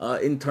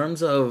 In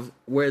terms of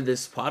where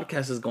this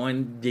podcast is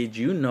going, did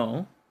you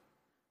know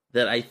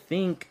that I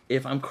think,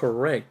 if I'm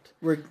correct,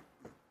 we're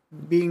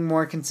being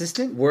more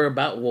consistent? We're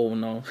about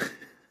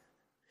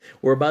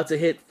to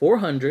hit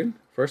 400,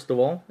 first of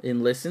all,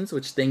 in listens,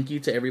 which thank you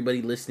to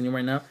everybody listening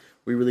right now.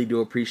 We really do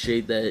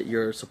appreciate that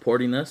you're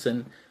supporting us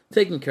and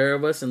taking care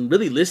of us and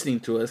really listening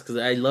to us, because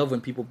I love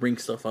when people bring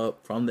stuff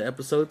up from the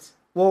episodes.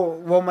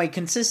 Well, my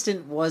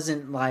consistent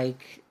wasn't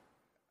like,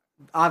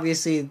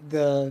 obviously,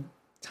 the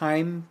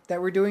time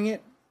that we're doing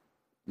it.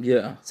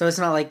 Yeah. So it's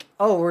not like,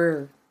 oh,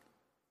 we're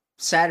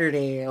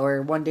Saturday,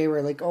 or one day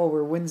we're like, oh,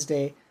 we're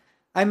Wednesday.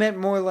 I meant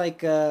more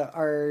like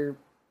our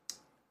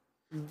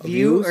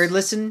view or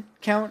listen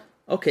count.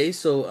 Okay,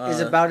 so is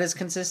about as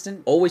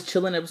consistent. Always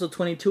Chillin' episode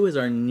 22 is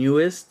our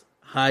newest,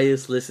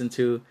 highest listened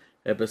to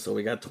episode.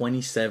 We got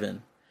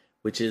 27,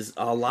 which is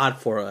a lot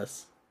for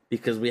us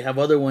because we have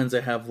other ones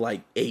that have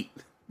like 8.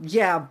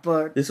 Yeah,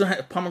 but this one,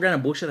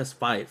 Pomegranate Bullshit, has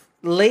 5.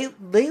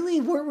 Lately,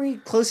 weren't we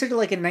closer to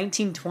like a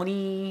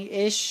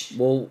 1920-ish?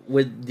 Well,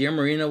 with Dear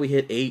Marina, we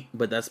hit 8,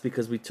 but that's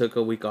because we took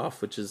a week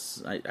off, which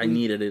is I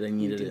needed it. I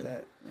needed it.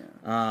 That,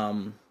 yeah.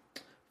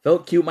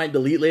 Felt Cute might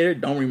delete later.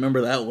 Don't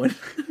remember that one.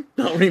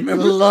 Don't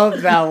remember.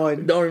 Love that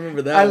one. Don't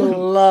remember that one. I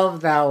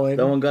love that one.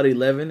 That one got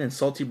 11, and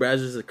Salty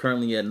Brazzers is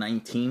currently at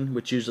 19,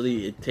 which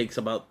usually it takes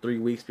about 3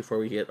 weeks before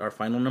we hit our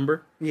final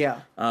number.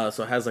 Yeah.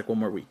 So it has like 1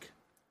 more week.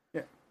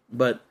 Yeah.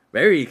 But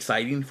very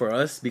exciting for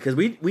us because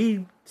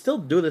we still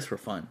do this for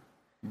fun.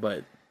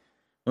 But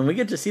when we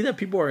get to see that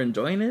people are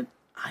enjoying it,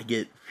 I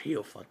get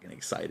real fucking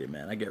excited,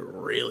 man. I get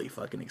really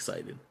fucking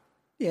excited.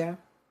 Yeah.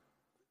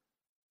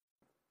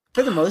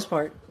 For the most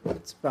part,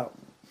 it's about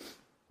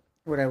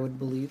what I would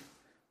believe.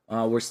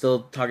 We're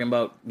still talking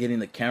about getting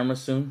the camera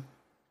soon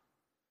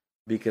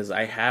because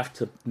I have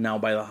to now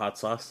buy the hot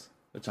sauce,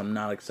 which I'm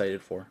not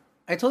excited for.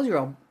 I told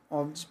you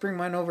I'll just bring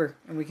mine over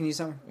and we can use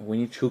some. We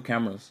need 2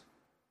 cameras.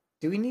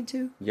 Do we need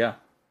to? Yeah.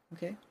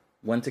 Okay.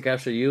 1 to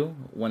capture you,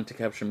 1 to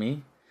capture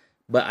me.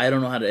 But I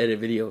don't know how to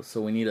edit videos,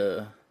 so we need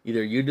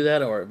either you do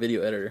that or a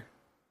video editor.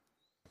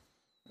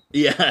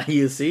 Yeah,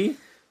 you see?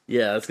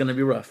 Yeah, it's gonna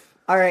be rough.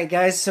 Alright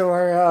guys, so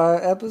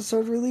our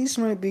episode release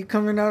might be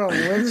coming out on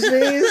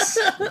Wednesdays.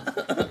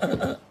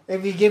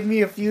 If you give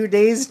me a few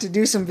days to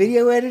do some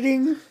video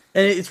editing.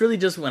 And it's really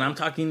just when I'm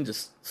talking,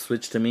 just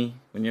switch to me.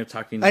 When you're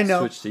talking, I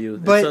know, switch to you.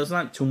 But, so it's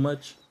not too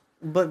much.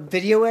 But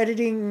video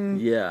editing...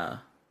 Yeah,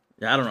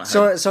 I don't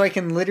know. So I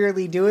can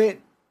literally do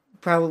it.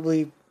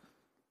 Probably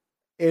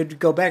it would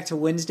go back to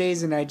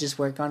Wednesdays, and I just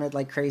work on it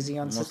like crazy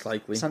on most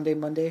likely Sunday,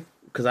 Monday.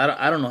 Because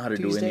I don't know how to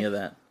Tuesday. Do any of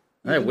that.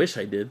 I wish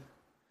I did.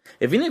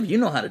 If any of you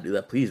know how to do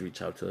that, please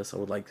reach out to us. I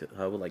would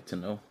like to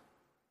know.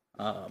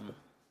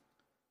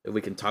 if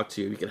we can talk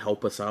to you, you can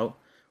help us out,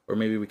 or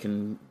maybe we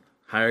can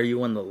hire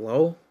you on the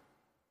low.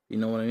 You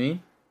know what I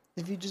mean?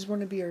 If you just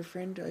want to be our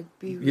friend, I'd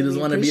be. You just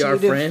want to be our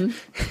friend.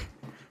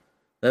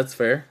 That's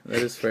fair. That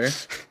is fair.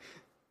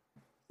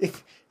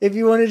 If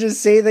you want to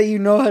just say that you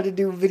know how to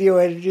do video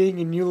editing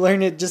and you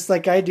learn it just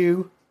like I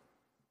do,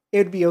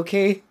 it'd be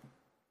okay.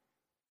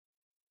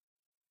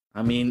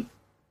 I mean,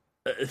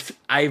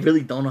 I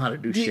really don't know how to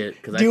do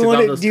shit. Do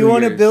you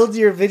want to build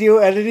your video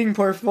editing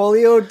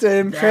portfolio to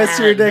impress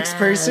your next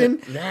person?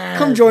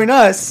 Come join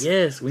us.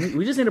 Yes,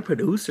 we just need a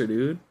producer,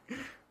 dude.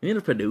 We need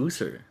a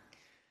producer.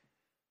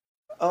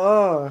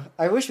 Oh,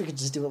 I wish we could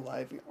just do it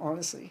live,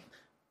 honestly.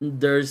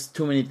 There's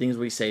too many things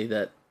we say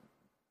that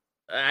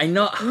I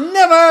know.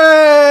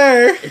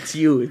 Never! It's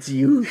you.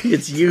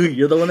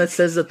 You're the one that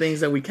says the things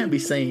that we can't be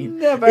saying.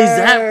 Never! Is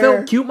that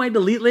Phil Cute My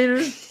Delete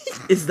Later?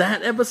 Is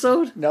that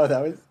episode? No,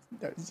 that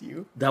was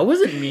you. That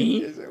wasn't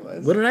me. Yes, it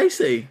was. What did I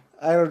say?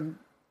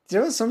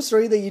 There was some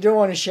story that you don't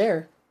want to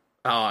share.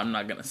 Oh, I'm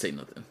not gonna say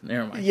nothing.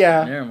 Never mind.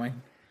 Yeah. Never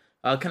mind.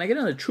 Can I get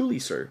on a Truly,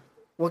 sir?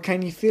 What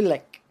kind you feel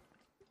like?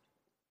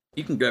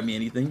 You can grab me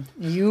anything.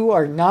 You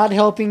are not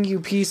helping, you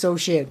piece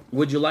of shit.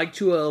 Would you like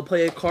to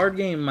play a card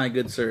game, my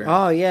good sir?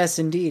 Oh, yes,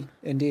 indeed.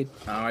 Indeed.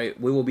 All right,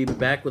 we will be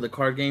back with a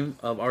card game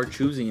of our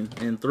choosing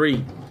in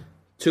 3,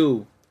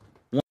 2,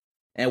 1.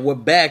 And we're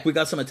back. We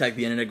got some Attack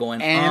the Internet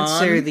going on.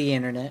 Answer the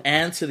Internet.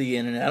 Answer the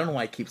Internet. I don't know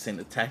why I keep saying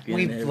Attack the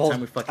Internet every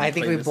time we fucking I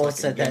think play we this both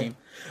fucking said game.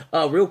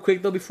 Real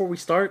quick, though, before we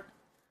start.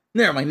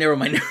 Never mind.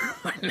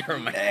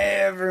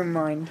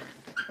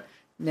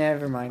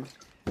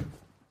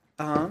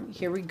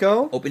 Here we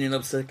go. Opening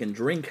up second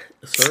drink,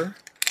 sir.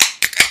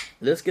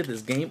 Let's get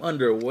this game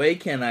underway.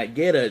 Can I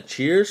get a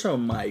cheers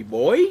from my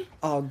boy?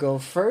 I'll go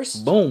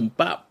first. Boom,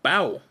 pop,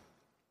 bow.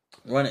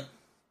 Run it.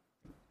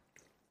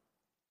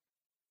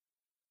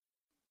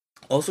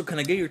 Also, can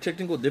I get your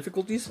technical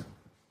difficulties?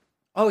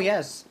 Oh,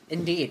 yes,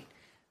 indeed.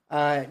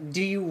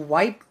 Do you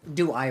wipe?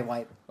 Do I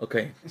wipe?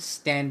 Okay.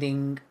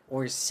 Standing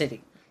or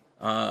sitting?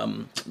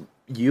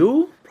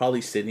 You? Probably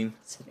sitting.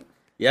 Sitting.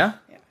 Yeah?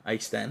 Yeah. I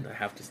stand. I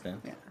have to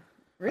stand. Yeah.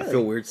 Really? I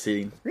feel weird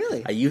sitting.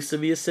 Really? I used to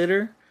be a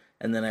sitter,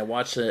 and then I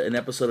watched an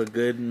episode of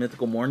Good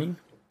Mythical Morning.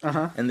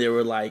 And they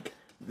were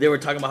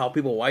talking about how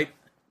people wipe,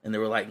 and they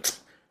were like,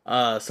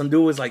 some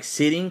dude was like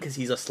sitting because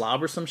he's a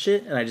slob or some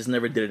shit, and I just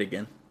never did it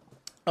again.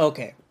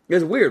 Okay. It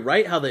was weird,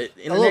 right? How the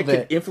internet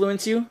could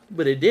influence you,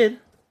 but it did.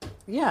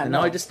 Yeah. And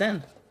now I just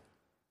stand.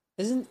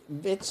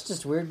 It's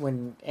just weird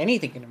when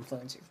anything can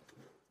influence you.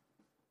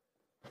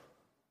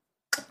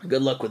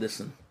 Good luck with this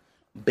one.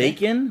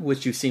 Bacon,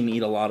 which you see me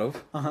eat a lot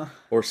of,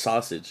 or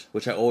sausage,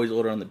 which I always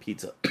order on the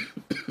pizza.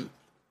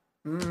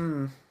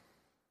 I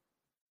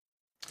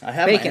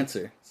have bacon. my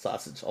answer.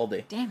 Sausage all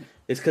day. Damn it.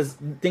 It's because,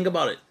 think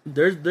about it.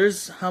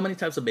 There's how many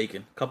types of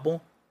bacon?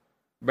 Couple?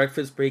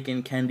 Breakfast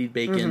bacon, candied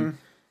bacon,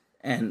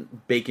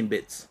 and bacon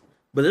bits.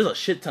 But there's a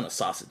shit ton of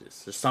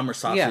sausages. There's summer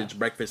sausage,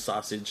 breakfast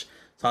sausage,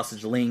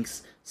 sausage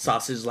links,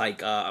 sausage like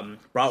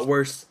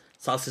bratwurst,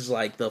 sausage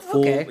like the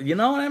full... Okay. You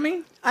know what I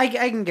mean? I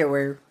can get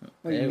where...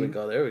 There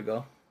we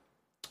go.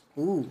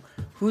 Ooh.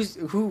 Who's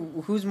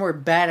more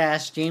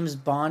badass, James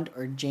Bond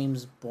or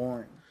James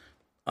Bourne?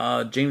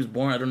 James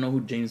Bourne. I don't know who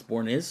James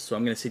Bourne is, so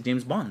I'm going to say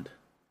James Bond.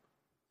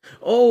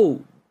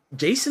 Oh,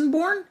 Jason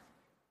Bourne?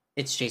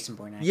 It's Jason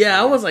Bourne, actually. Yeah,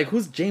 I was like,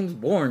 who's James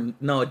Bourne?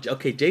 No,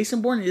 okay,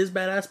 Jason Bourne is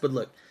badass, but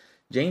look,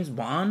 James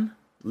Bond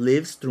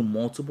lives through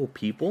multiple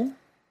people,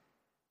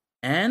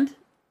 and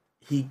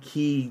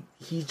he's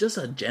just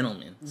a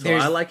gentleman, so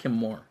I like him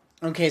more.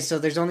 Okay, so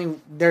there's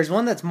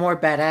one that's more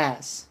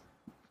badass,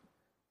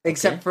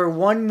 except for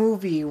one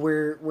movie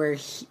where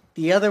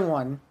the other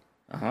one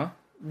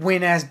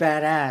went as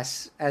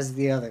badass as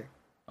the other.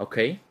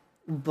 Okay,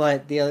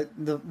 but the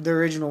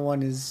original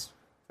one is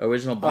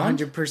original Bond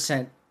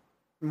 100%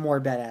 more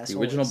badass. The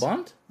original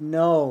Bond?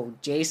 No,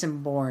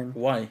 Jason Bourne.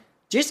 Why?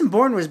 Jason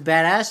Bourne was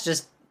badass.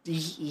 Just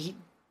he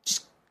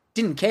just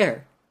didn't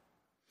care.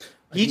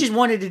 He just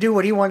wanted to do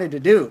what he wanted to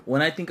do.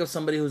 When I think of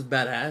somebody who's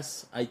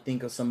badass, I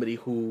think of somebody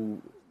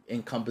who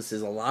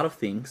encompasses a lot of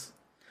things.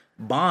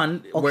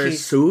 Bond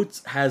wears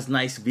suits, has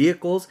nice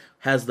vehicles,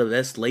 has the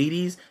best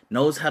ladies,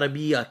 knows how to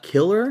be a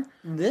killer.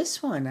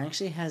 This one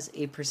actually has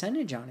a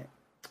percentage on it.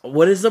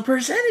 What is the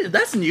percentage?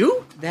 That's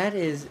new?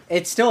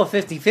 It's still a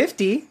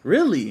 50-50.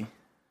 Really?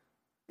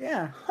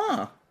 Yeah.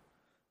 Huh.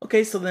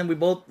 Okay, so then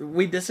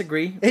we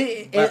disagree.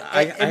 I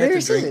have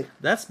to drink.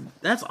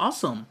 That's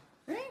awesome.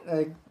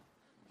 Right?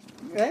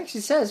 It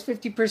actually says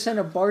 50%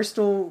 of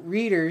Barstool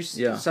readers.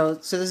 Yeah. So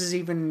this is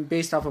even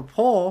based off a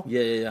poll.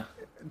 Yeah.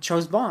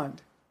 Chose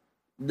Bond.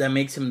 That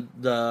makes him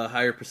the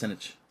higher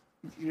percentage.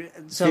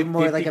 So 50,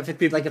 more like a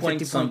 50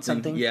 point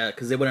something. Yeah,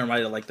 because they wouldn't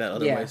write it like that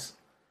otherwise.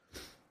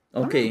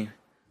 Yeah. Okay.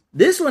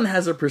 This one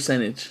has a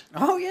percentage.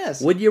 Oh,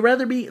 yes. Would you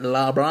rather be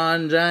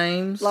LeBron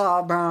James?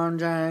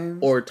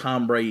 Or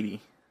Tom Brady?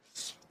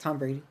 Tom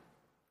Brady.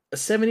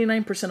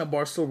 79% of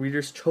Barstool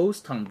readers chose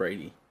Tom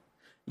Brady.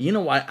 You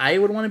know why I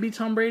would want to be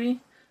Tom Brady?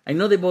 I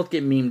know they both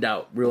get memed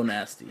out real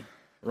nasty.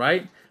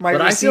 right? My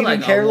but I feel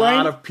like Caroline? a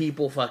lot of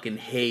people fucking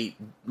hate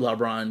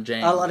LeBron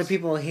James. A lot of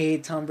people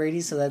hate Tom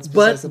Brady, so that's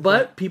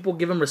but people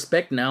give him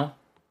respect now.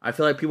 I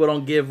feel like people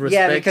don't give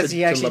respect. Yeah, because to,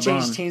 he actually to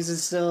LeBron. changed teams and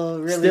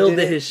still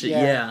did his shit.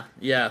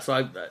 Yeah.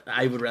 So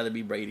I would rather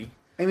be Brady.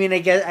 I mean, I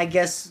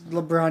guess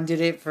LeBron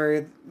did it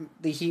for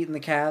the Heat and the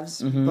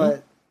Cavs,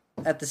 but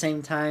at the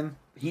same time,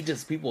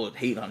 people would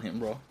hate on him,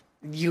 bro.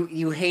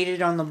 You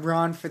hated on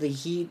LeBron for the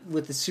Heat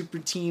with the super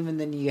team, and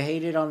then you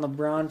hated on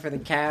LeBron for the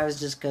Cavs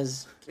just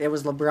because it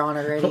was LeBron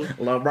already.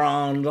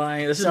 LeBron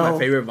Vine. This is my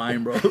favorite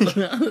Vine, bro.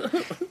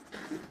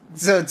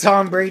 So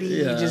Tom Brady,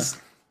 he just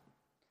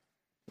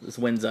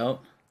wins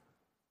out.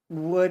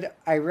 Would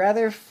I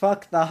rather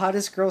fuck the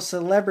hottest girl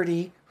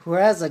celebrity who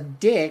has a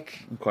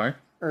dick,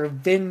 or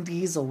Vin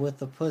Diesel with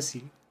a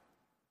pussy?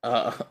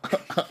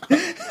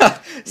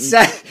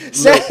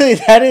 Sadly,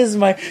 that is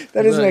my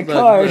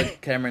card.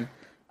 Look, Cameron,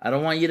 I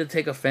don't want you to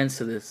take offense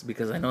to this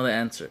because I know the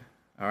answer.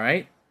 All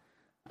right,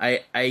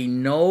 I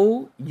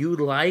know you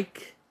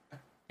like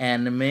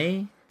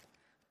anime.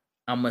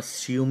 I'm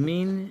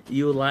assuming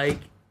you like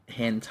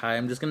hentai.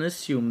 I'm just gonna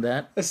assume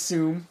that.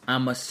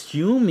 I'm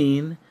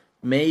assuming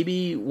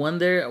maybe one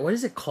there. What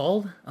is it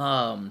called?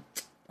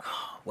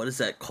 What is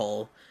that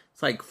called?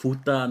 It's like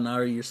Futa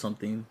Nari or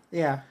something.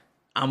 Yeah.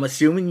 I'm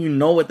assuming you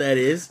know what that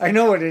is. I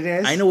know what it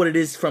is. I know what it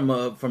is from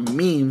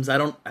memes.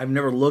 I've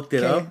never looked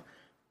it up.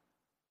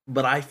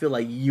 But I feel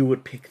like you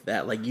would pick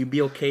that. Like you'd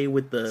be okay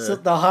with the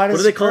hottest what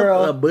do they call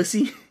girl. it? A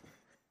bussy.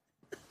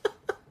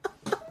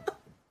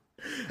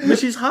 But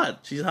she's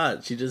hot. She's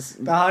hot. She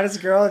just the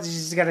hottest girl. She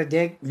just got a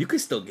dick. You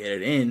could still get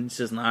it in. It's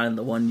just not in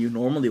the one you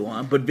normally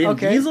want. But Vin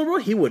Diesel, bro,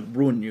 he would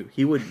ruin you.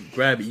 He would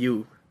grab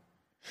you.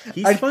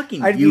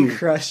 I'd be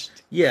crushed.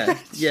 Yeah.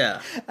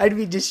 I'd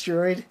be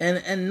destroyed.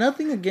 And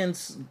nothing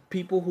against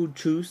people who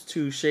choose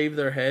to shave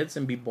their heads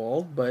and be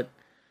bald, but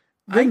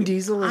Vin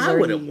Diesel is I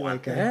wouldn't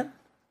want that.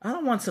 I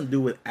don't want some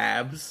dude with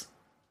abs.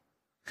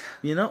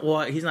 You know?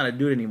 Well, he's not a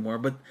dude anymore,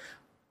 but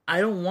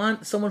I don't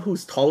want someone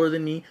who's taller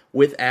than me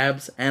with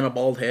abs and a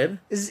bald head.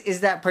 Is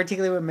that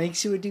particularly what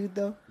makes you a dude,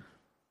 though?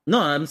 No,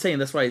 I'm saying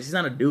that's why he's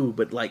not a dude,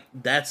 but like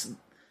there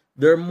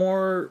are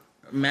more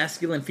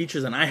masculine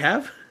features than I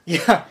have.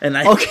 Yeah. And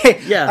I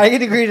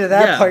can agree to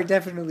that part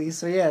definitely.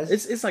 So yes,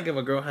 it's like if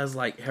a girl has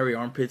like hairy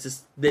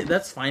armpits,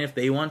 that's fine if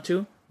they want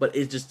to, but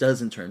it just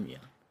doesn't turn me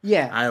on.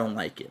 Yeah, I don't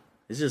like it.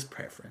 It's just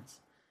preference.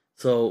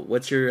 So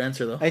what's your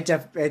answer though? It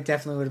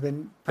definitely would have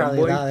been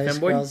probably the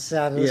hottest girl.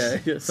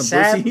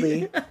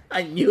 Sadly,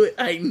 I knew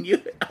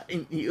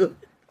it.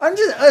 I'm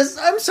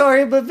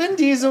sorry, but Vin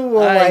Diesel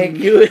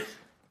will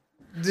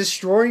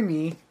destroy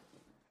me.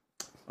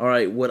 All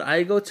right, would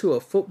I go to a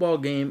football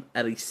game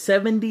at a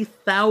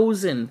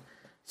 70,000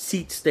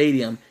 seat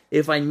stadium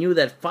if I knew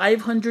that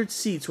 500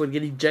 seats would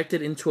get ejected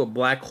into a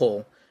black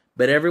hole,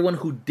 but everyone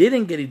who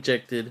didn't get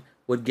ejected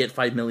would get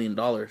 $5 million?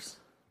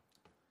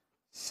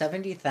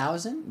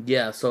 70,000?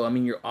 Yeah, so I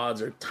mean your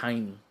odds are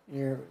tiny.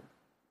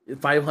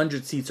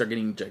 500 seats are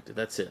getting ejected.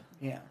 That's it.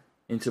 Yeah.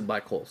 Into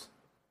black holes.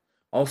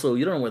 Also,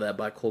 you don't know where that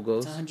black hole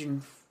goes. It's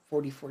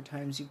 144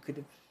 times you could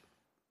have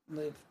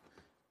lived.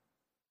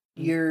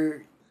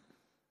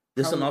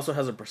 This one also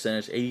has a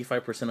percentage.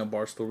 85% of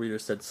Barstool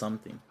readers said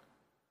something.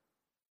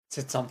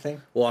 Said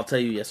something? Well, I'll tell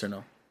you yes or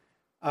no.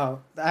 Oh,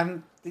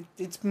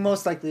 it's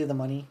most likely the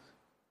money.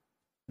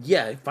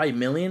 Yeah, $5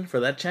 million for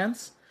that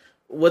chance?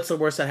 What's the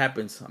worst that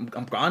happens? I'm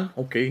gone?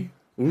 Okay.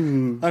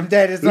 Ooh. I'm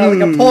dead. It's not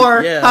like a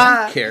pour. Yeah,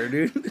 I don't care,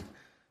 dude.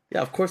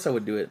 Yeah, of course I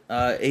would do it.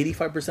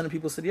 85% of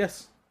people said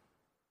yes.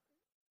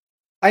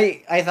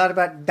 I thought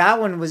about... That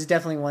one was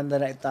definitely one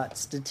that I thought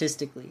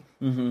statistically.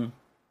 Mm-hmm.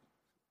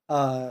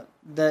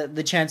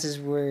 The chances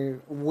were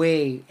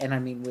way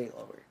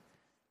lower.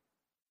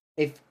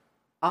 If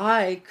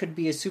I could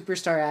be a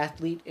superstar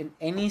athlete in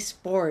any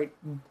sport,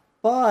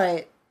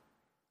 but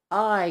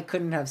I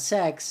couldn't have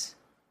sex,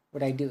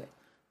 would I do it?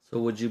 So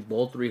would you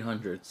bowl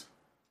 300s?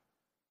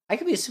 I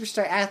could be a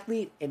superstar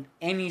athlete in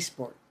any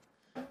sport.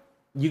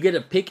 You get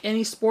to pick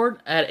any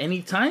sport at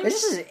any time?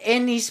 This is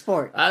any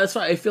sport. That's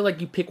why I feel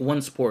like you pick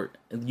one sport.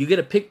 You get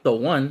to pick the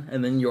one,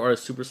 and then you are a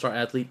superstar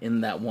athlete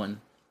in that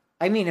one.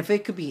 I mean, if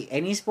it could be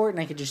any sport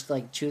and I could just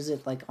like choose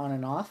it like on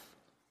and off,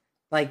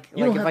 you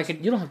don't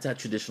have to have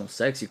traditional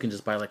sex. You can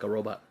just buy like a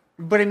robot.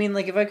 But I mean,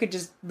 like if I could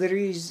just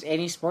literally use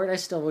any sport, I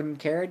still wouldn't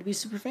care. I'd be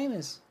super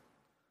famous.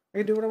 I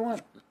could do what I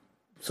want.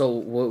 So,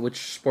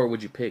 which sport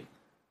would you pick?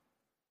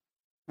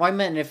 Well, I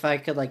meant if I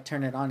could like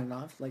turn it on and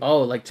off, like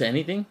like to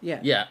anything.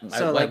 Yeah.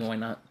 So why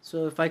not?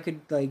 So if I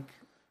could like,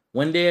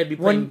 one day I'd be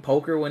playing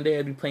poker. One day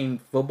I'd be playing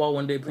football.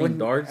 One day playing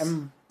darts.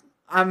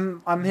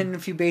 I'm hitting a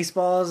few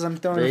baseballs. I'm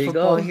throwing a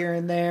football here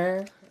and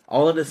there.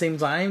 All at the same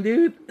time,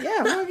 dude?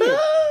 Yeah, fuck it.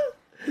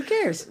 Who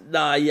cares?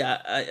 Nah,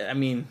 yeah. I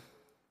mean...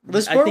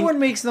 The sport one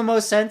makes the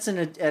most sense in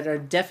a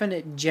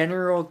definite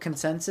general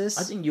consensus.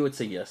 I think you would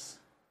say yes.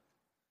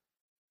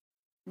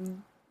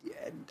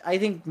 I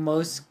think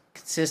most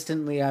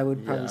consistently I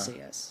would probably say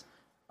yes.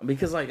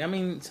 Because,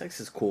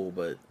 sex is cool,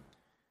 but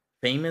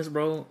famous,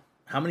 bro?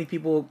 How many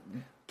people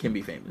can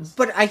be famous.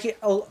 But I can.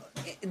 Oh,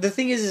 the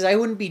thing is I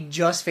wouldn't be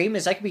just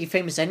famous. I could be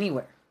famous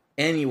anywhere.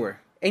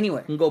 Anywhere.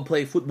 Anywhere. You can go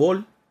play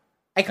football.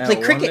 I can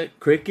play cricket.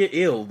 Cricket,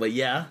 ew, but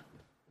yeah.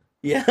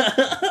 Yeah.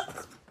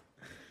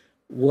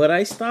 Would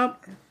I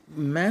stop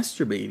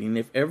masturbating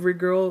if every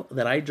girl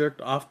that I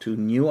jerked off to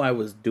knew I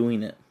was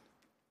doing it?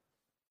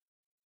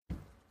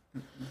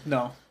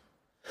 No.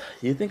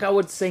 You think I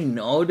would say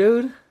no,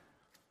 dude?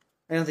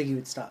 I don't think you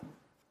would stop.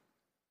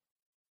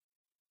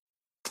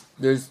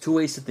 There's two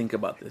ways to think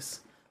about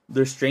this.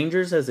 They're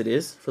strangers as it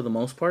is, for the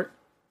most part.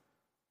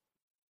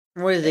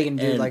 What are they going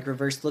to do? Like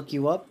reverse look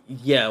you up?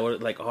 Yeah, or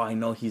like, oh, I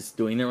know he's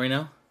doing it right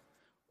now.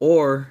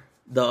 Or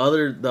the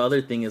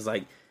other thing is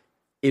like,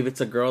 if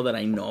it's a girl that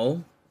I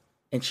know,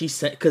 and she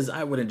sent, because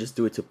I wouldn't just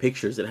do it to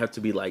pictures. It'd have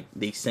to be like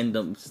they send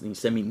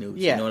me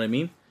nudes. Yeah. You know what I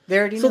mean? They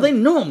already know. So they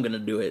know I'm gonna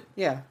do it.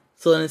 Yeah.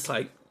 So then it's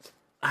like,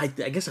 I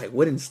guess I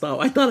wouldn't stop.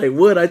 I thought I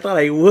would,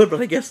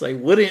 but I guess I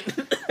wouldn't.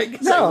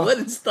 I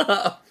wouldn't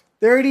stop.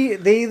 They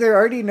either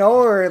already know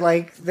or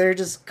like they're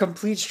just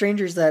complete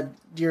strangers that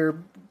your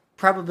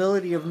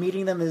probability of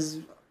meeting them is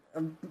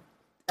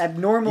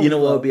abnormal. You know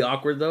what would be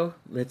awkward though?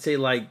 Let's say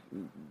like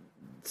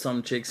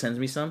some chick sends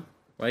me some,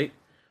 right?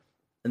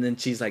 And then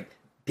she's like,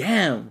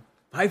 damn,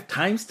 5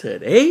 times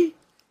today?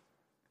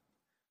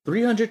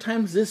 300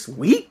 times this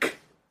week?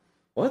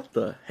 What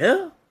the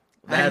hell?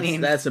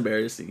 That's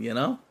embarrassing, you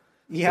know?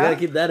 Yeah. You gotta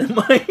keep that in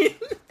mind.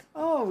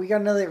 Oh, we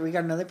got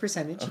another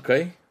percentage.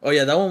 Okay. Oh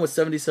yeah, that one was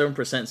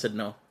 77% said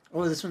no.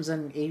 Oh, this one's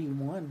an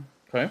 81.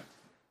 Okay.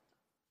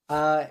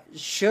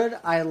 Should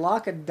I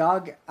lock a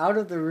dog out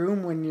of the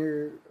room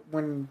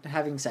when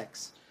having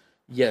sex?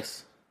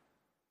 Yes.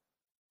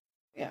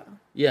 Yeah.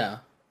 Yeah.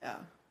 Yeah.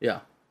 Yeah.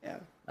 Yeah.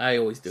 I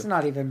always do. It's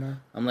not even.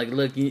 I'm like,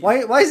 look.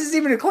 Why is this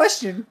even a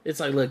question? It's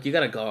like, look, you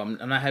gotta go. I'm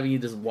not having you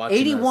just watch.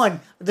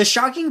 81. The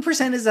shocking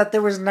percent is that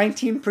there was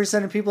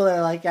 19% of people that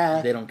are like,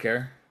 they don't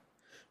care.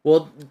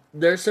 Well,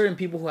 there are certain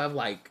people who have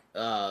like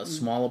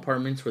small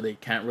apartments where they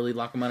can't really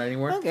lock them out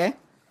anymore. Okay.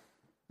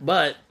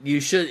 But you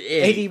should.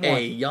 81.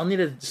 Hey, y'all need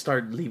to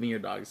start leaving your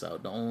dogs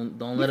out. Don't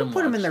let them.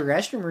 Put them in the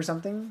restroom or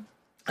something.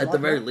 At the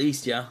very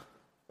least, yeah.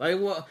 Like,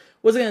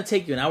 what's it gonna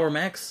take you? An hour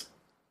max?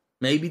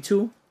 Maybe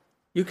 2.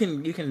 You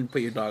can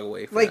put your dog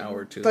away for an hour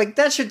or 2. Like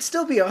that should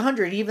still be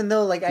 100, even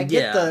though like I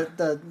get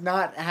the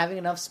not having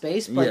enough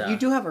space, but you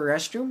do have a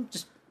restroom.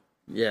 Just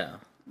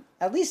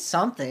at least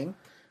something.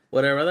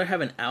 Would I rather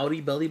have an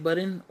outie belly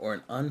button or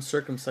an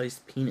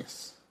uncircumcised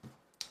penis?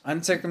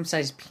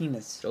 Uncircumcised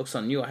penis. Joke's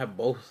on you. I have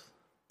both.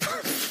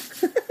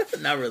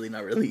 Not really.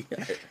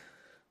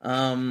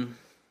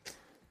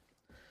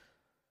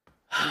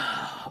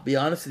 I'll be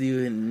honest with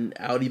you, an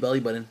outie belly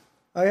button.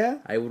 Oh yeah?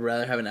 I would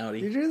rather have an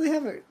outie. You really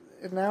have an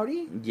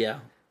outie? Yeah.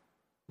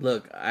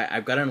 Look,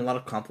 I've gotten a lot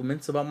of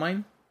compliments about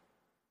mine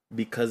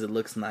because it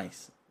looks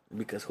nice.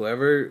 Because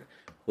whoever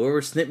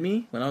snipped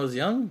me when I was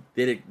young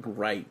did it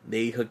right.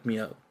 They hooked me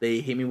up.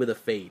 They hit me with a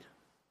fade.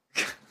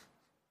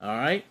 All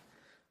right.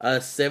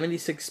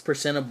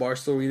 76% of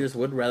Barstool readers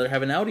would rather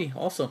have an outie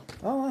also.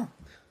 Oh wow.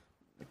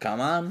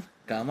 Come on.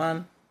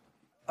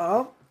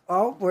 Oh,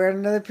 we're at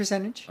another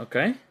percentage.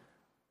 Okay.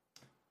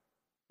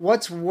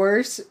 What's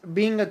worse,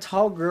 being a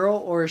tall girl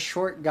or a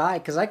short guy?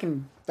 Because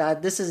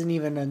this isn't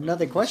even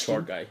another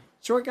question.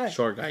 Short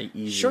guy.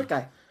 Easy. Short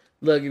guy.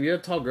 Look, if you're a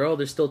tall girl,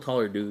 there's still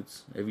taller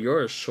dudes. If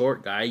you're a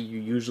short guy, you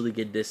usually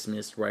get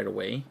dismissed right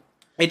away.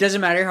 It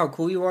doesn't matter how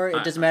cool you are.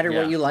 It doesn't matter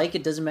what you like.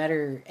 It doesn't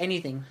matter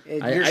anything.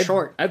 You're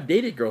short. I've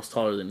dated girls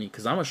taller than me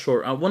because I'm a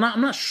short. I'm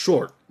not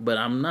short, but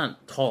I'm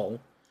not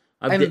tall.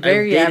 I'm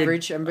very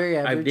average.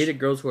 I've dated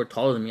girls who are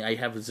taller than me. I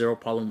have 0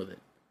 problem with it.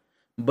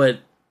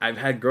 But I've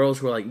had girls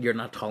who are like, "You're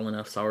not tall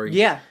enough. Sorry."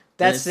 Yeah,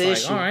 that's the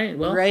issue. All right,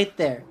 well, right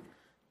there.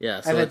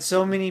 Yeah, I've had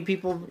so many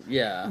people.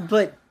 Yeah,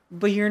 but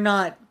you're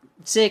not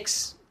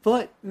 6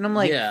 foot, and I'm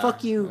like,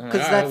 fuck you,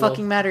 because that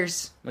fucking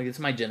matters. Like, it's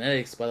my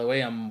genetics, by the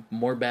way. I'm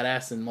more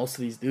badass than most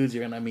of these dudes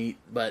you're gonna meet,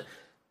 but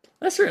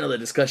that's for another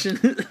discussion.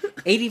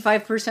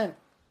 85%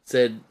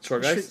 said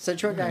short guys. Said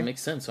short guy. That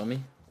makes sense,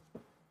 homie.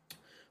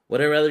 Would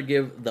I rather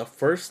give the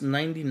first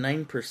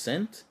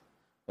 99%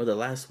 or the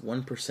last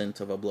 1%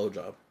 of a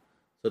blowjob?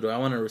 So do I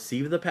want to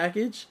receive the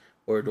package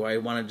or do I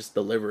want to just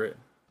deliver it?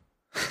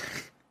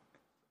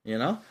 You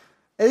know?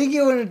 I think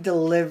you want to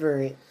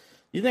deliver it.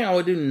 You think I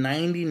would do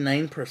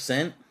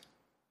 99%?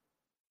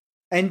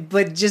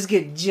 But just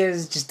get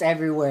jizz just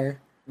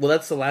everywhere. Well,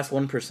 that's the last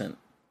 1%.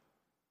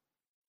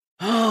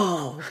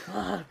 Oh,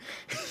 fuck.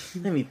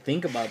 Let me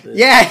think about this.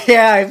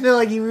 Yeah, I feel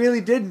like you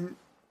really didn't.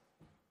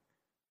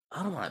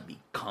 I don't want to be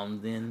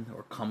cummed in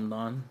or cummed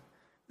on.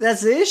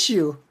 That's the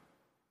issue.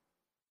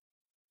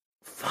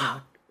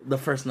 Fuck. The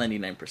first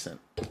 99%.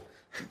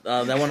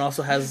 That one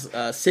also has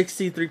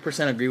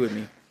 63% agree with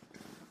me.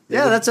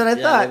 Yeah, that's what I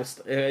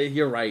thought.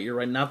 You're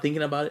right. Now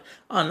thinking about it.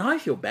 Oh, now I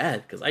feel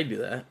bad because I do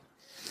that.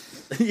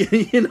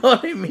 You know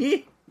what I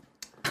mean?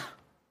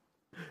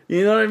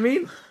 You know what I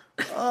mean?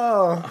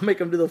 Oh. I'll make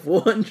them do the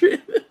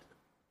 400.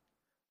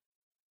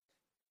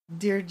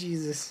 Dear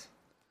Jesus.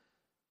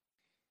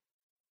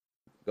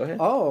 Go ahead.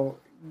 Oh,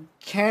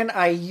 can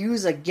I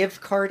use a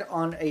gift card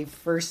on a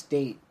first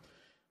date?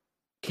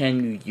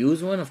 Can you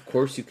use one? Of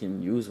course you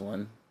can use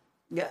one.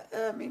 Yeah,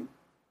 I mean...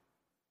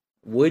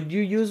 Would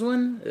you use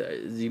one?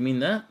 Do you mean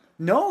that?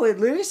 No, it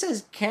literally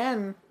says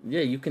can. Yeah,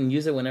 you can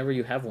use it whenever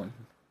you have one.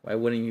 Why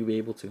wouldn't you be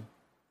able to?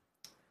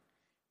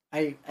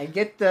 I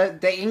get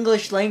the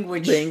English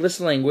language. The English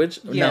language.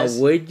 Yes.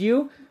 Now, would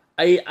you?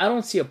 I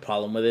don't see a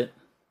problem with it.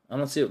 I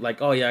don't see it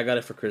like, oh yeah, I got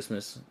it for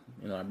Christmas.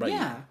 You know, I brought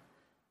you.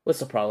 What's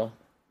the problem?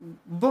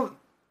 But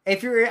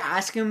if you're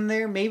asking them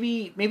there,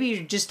 maybe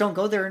you just don't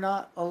go there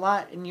not a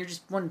lot, and you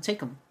just want to take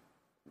them.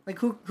 Like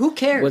who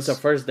cares? What's a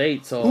first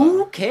date? So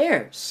who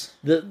cares?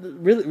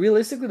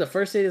 Realistically, the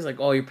first date is like,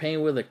 oh, you're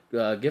paying with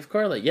a gift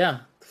card. Like, yeah,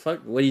 fuck.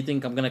 What do you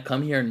think? I'm gonna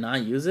come here and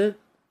not use it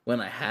when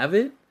I have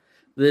it?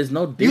 There's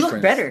no difference. You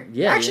look better.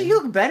 Yeah, actually,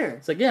 you look better.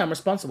 It's like, yeah, I'm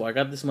responsible. I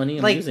got this money.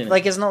 I'm using it.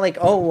 Like it's not like,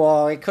 oh,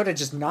 well, I could have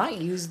just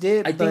not used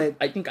it.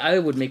 I think I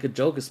would make a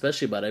joke,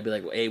 especially about it. I'd be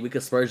like, hey, we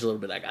could splurge a little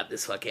bit. I got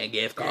this fucking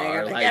gift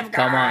card. Like,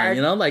 come on,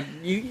 you know, like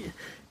you.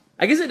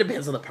 I guess it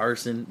depends on the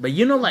person, but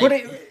you know, like. But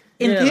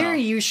in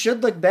theory, you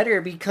should look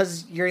better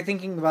because you're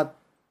thinking about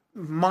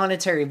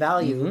monetary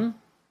value.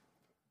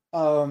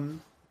 Mm-hmm.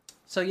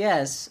 So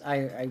yes,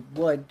 I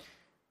would,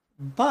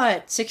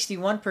 but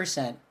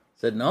 61%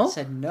 said no.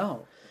 Said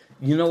no.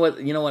 You know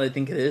what I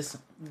think it is?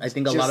 I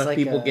think a lot of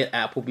people get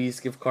Applebee's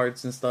gift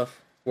cards and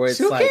stuff where it's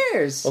who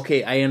cares?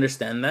 Okay, I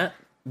understand that,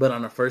 but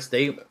on a first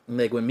date,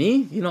 like with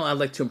me, you know, I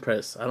like to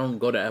impress. I don't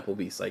go to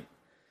Applebee's. Like,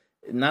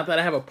 not that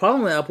I have a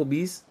problem with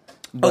Applebee's.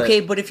 But, okay,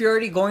 but if you're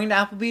already going to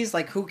Applebee's,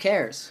 like, who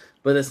cares?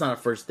 But it's not a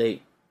first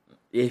date.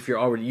 If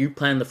you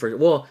plan the first.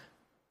 Well,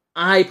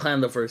 I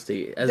plan the first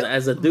date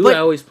as a dude. I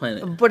always plan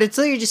it. But it's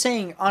literally just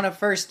saying on a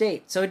first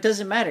date, so it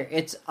doesn't matter.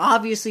 It's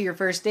obviously your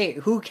first date.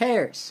 Who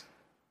cares?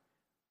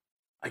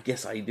 I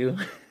guess I do.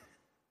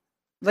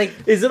 Like,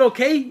 is it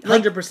okay?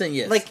 100%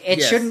 yes. Like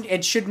it shouldn't.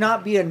 It should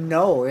not be a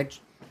no. It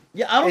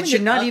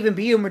should not even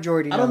be a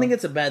majority. I don't think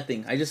it's a bad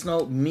thing. I just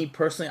know me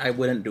personally, I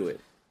wouldn't do it.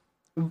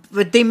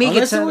 But they make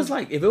it was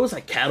like if it was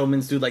like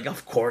Cattleman's, dude. Like,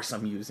 of course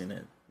I'm using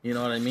it. You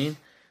know what I mean?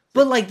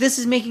 But like this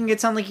is making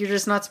it sound like you're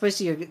just not supposed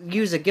to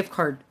use a gift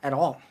card at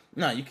all.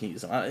 No, you can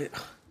use it.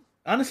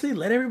 Honestly,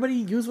 let everybody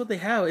use what they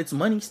have. It's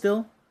money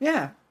still.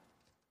 Yeah.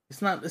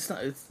 It's not.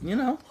 It's you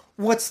know.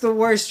 What's the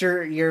worst?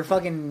 Your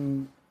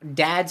fucking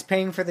dad's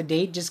paying for the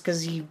date just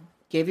because he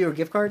gave you a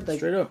gift card? Like,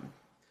 straight up.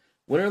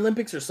 Winter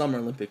Olympics or Summer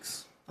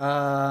Olympics? We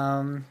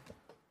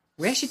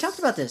actually talked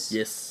about this.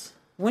 Yes.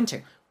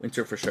 Winter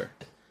for sure.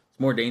 It's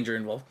more danger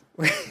involved.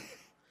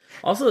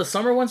 Also, the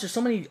summer ones, there's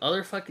so many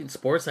other fucking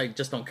sports I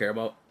just don't care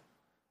about.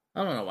 I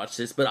don't want to watch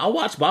this, but I'll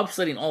watch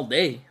bobsledding all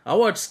day. I'll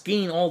watch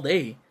skiing all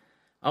day.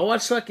 I'll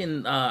watch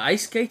fucking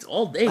ice skates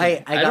all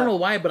day. I don't know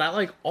why, but I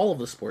like all of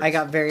the sports. I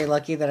got very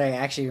lucky that I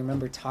actually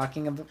remember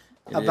talking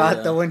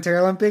about the Winter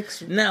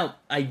Olympics. Now,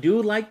 I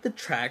do like the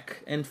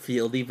track and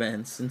field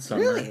events in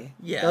summer. Really?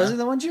 Yeah. Those are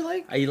the ones you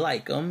like? I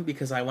like them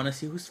because I want to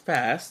see who's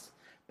fast,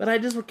 but I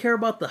just care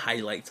about the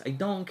highlights. I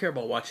don't care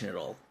about watching it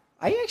all.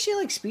 I actually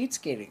like speed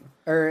skating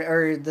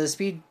or the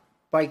speed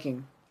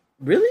biking.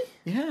 Really?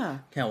 Yeah.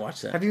 Can't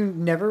watch that. Have you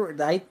never?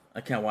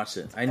 I can't watch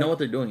it. I know what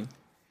they're doing.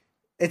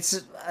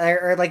 It's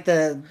or like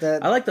the.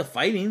 I like the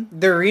fighting.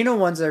 The arena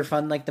ones are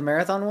fun, like the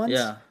marathon ones.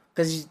 Yeah.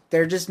 Because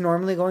they're just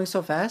normally going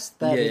so fast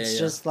that it's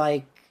just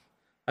like.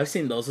 I've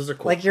seen those. Those are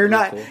cool. Like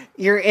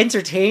you're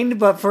entertained,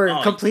 but for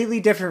a completely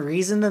different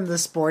reason than the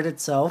sport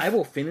itself. I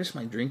will finish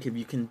my drink if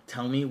you can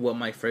tell me what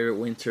my favorite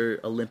Winter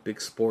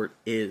Olympic sport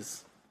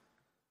is.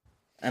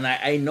 And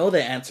I know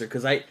the answer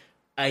because I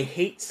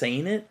hate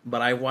saying it,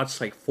 but I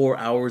watched like 4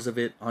 hours of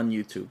it on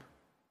YouTube.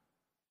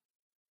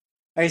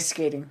 Ice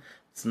skating.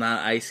 It's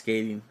not ice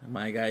skating,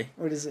 my guy.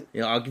 What is it?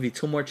 Yeah, I'll give you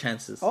 2 more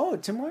chances. Oh,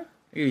 2 more?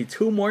 I'll give you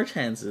 2 more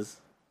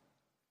chances.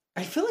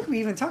 I feel like we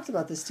even talked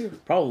about this too.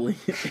 Probably.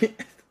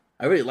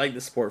 I really like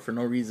this sport for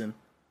no reason.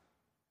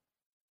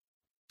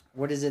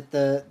 What is it?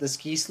 The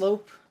ski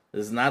slope?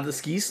 It's not the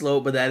ski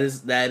slope, but that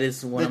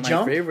is one of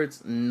my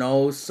favorites.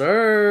 No,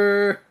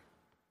 sir.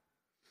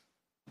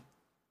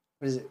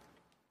 What is it?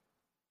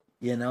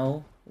 You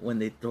know, when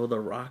they throw the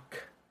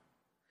rock.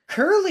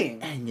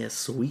 Curling. And you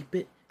sweep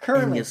it.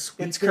 Curling. And you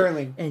sweep it's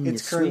curling. And you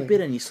sweep it,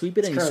 and you sweep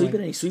it, and you sweep it,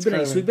 and you sweep it, and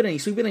you sweep it, and you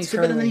sweep it, and you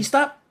sweep it, and then you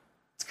stop.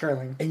 It's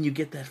curling. And you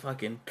get that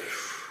fucking...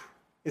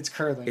 It's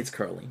curling. It's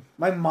curling.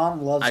 My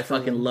mom loves curling. I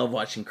fucking love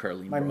watching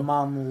curling, My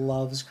mom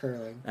loves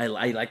curling. I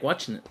like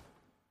watching it.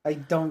 I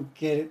don't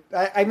get it.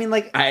 I mean,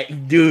 like...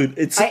 Dude,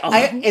 it's...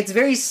 it's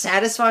very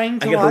satisfying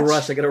to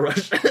watch. I gotta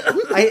rush.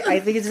 I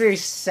think it's very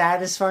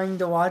satisfying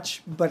to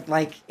watch, but,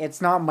 like,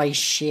 it's not my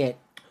shit.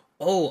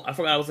 Oh, I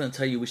forgot I was gonna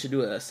tell you. We should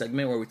do a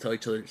segment where we tell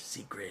each other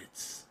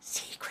secrets.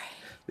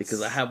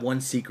 Because I have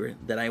one secret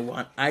that I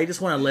want. I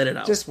just want to let it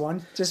out. Just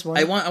one.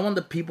 I want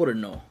the people to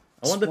know.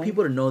 I want the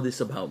people to know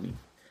this about me.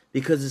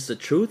 Because it's the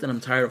truth and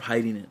I'm tired of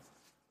hiding it.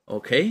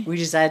 Okay? We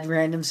just add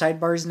random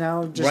sidebars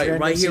now? Just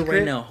right here,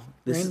 right now.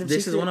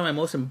 This is one of my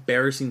most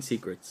embarrassing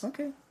secrets.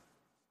 Okay.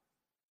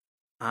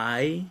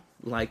 I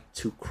like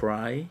to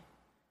cry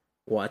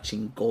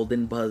watching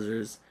golden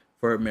buzzers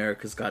for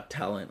America's Got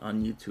Talent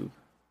on YouTube?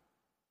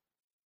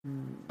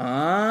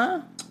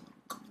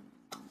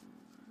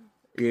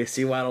 You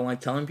see why I don't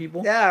like telling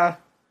people? Yeah.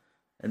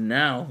 And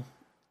now...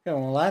 I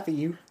don't want to laugh at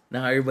you.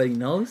 Now everybody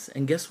knows,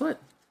 and guess what?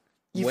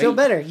 You feel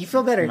better. You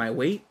feel better. My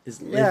weight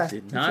is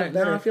lifted. Yeah,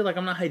 now I feel like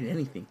I'm not hiding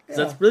anything. Because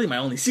that's really my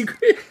only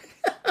secret.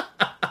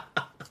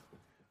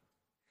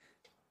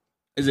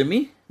 Is it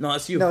me? No,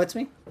 it's you. No, it's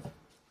me.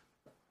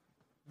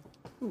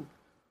 Ooh.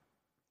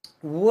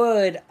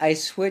 Would I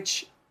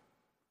switch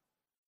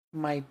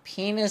my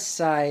penis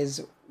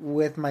size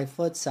with my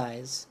foot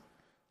size?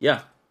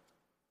 Yeah.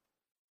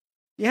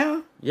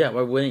 Yeah? Yeah,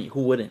 why wouldn't you?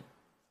 Who wouldn't?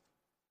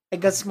 I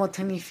got small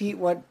tiny feet.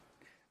 What?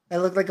 I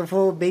look like a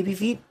full baby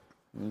feet?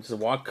 Just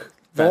walk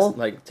fast,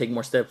 like take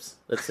more steps.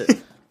 That's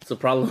it. It's a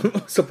problem.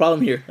 It's a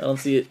problem here. I don't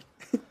see it.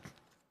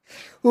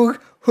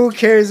 Who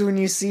cares when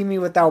you see me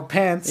without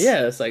pants?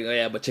 Yeah, it's like, oh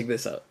yeah, but check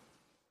this out.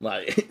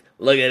 Like,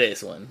 look at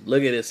this one.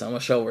 Look at this. I'm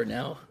gonna show her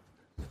now.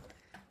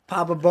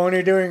 Pop a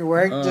boner during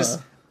work.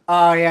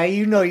 Oh yeah,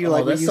 you know you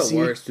like what you see. That's the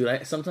worst,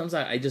 dude. Sometimes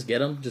I just get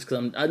them just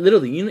because I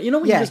literally, you know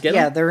when you just get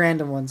them? Yeah, they're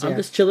random ones. I'm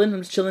just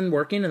chilling,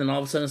 working, and then all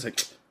of a sudden it's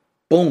like,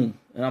 boom,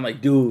 and I'm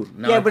like, dude.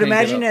 Now but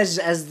imagine as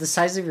the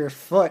size of your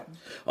foot.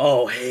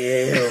 Oh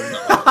hell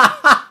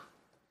no!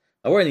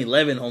 I wear an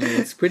 11, homie.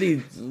 It's pretty.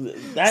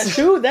 That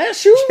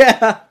shoe.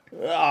 Yeah.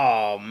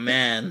 Oh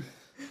man.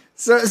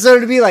 So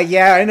to be like,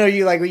 yeah, I know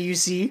you like what you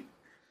see.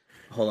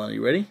 Hold on, are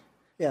you ready?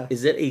 Yeah.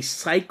 Is it a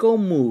psycho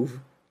move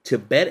to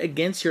bet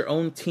against your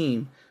own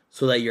team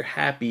so that you're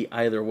happy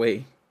either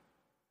way?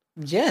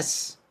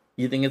 Yes.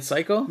 You think it's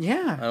psycho?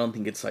 Yeah. I don't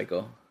think it's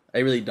psycho. I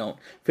really don't.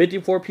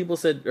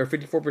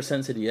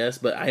 54% said yes,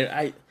 but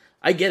I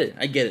get it.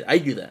 I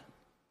do that.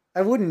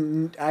 I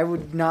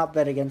would not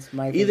bet against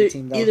my favorite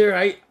team though.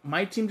 Either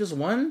my team just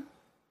won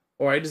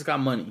or I just got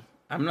money.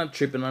 I'm not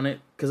tripping on it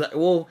because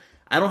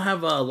I don't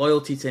have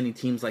loyalty to any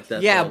teams like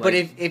that. Yeah, though. but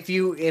if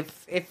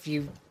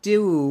you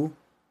do,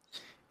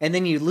 and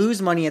then you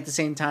lose money at the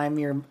same time,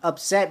 you're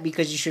upset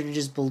because you should have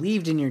just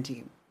believed in your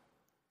team.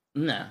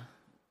 Nah.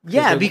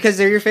 Yeah, because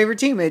they're your favorite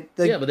team.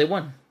 Yeah, but they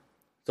won.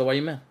 So why are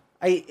you mad?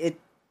 It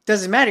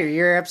doesn't matter.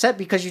 You're upset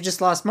because you just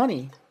lost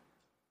money.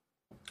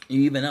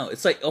 You even out.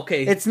 It's like,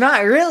 okay. It's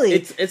not really.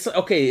 It's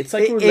okay. It's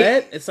like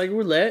roulette. It's like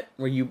roulette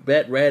where you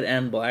bet red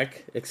and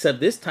black. Except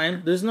this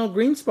time, there's no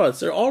green spots.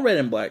 They're all red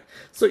and black.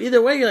 So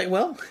either way, you're like,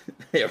 well,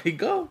 there we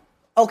go.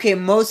 Okay,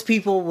 most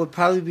people would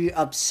probably be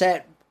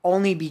upset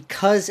only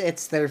because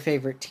it's their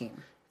favorite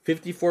team.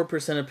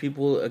 54% of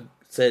people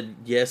said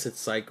yes, it's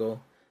psycho.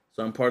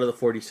 So I'm part of the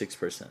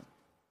 46%.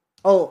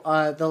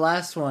 Oh, the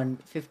last one,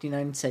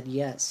 59 said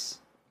yes.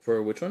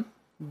 For which one?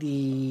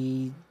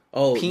 The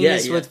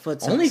penis with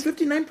foot size. Only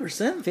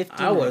 59%? 59.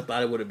 I would have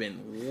thought it would have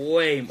been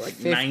way, like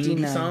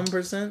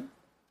 90-some%.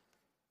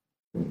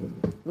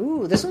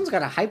 Ooh, this one's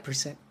got a high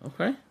percent.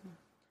 Okay.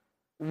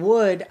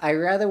 Would I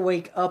rather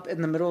wake up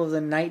in the middle of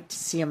the night to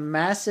see a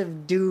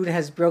massive dude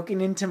has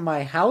broken into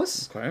my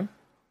house? Okay.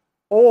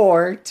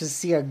 Or to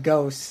see a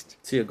ghost?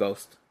 See a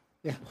ghost.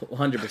 Yeah.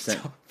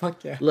 100%.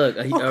 Fuck yeah. Look,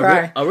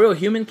 a real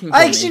human can kill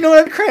I actually know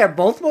I'd cry at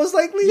both most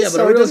likely, yeah, but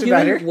so a real it doesn't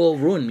human matter. Will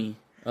ruin me.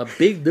 A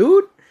big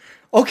dude?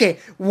 Okay,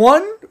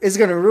 one is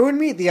going to ruin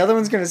me, the other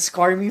one's going to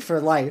scar me for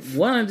life.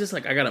 One, I'm just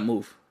like, I gotta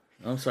move.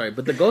 I'm sorry,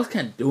 but the ghost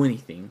can't do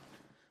anything.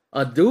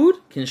 A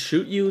dude can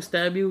shoot you,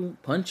 stab you,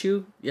 punch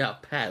you. Yeah,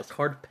 pass.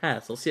 Hard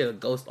pass. I'll see a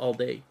ghost all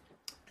day.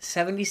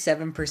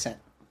 77%.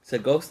 It's a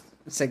ghost?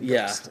 It's a ghost.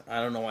 Yeah,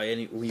 I don't know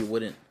why we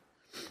wouldn't.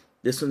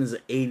 This one is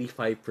an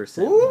 85%.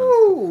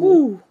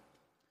 Ooh.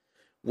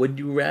 Would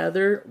you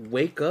rather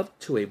wake up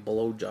to a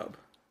blowjob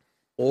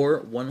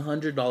or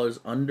 $100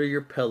 under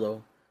your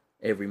pillow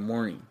every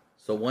morning?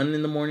 So one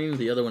in the morning,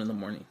 the other one in the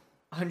morning.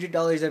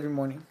 $100 every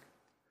morning.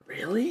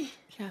 Really?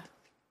 Yeah.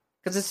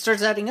 Because it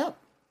starts adding up.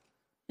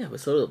 Yeah, but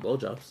so do the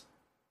blowjobs.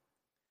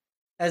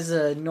 As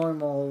a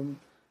normal...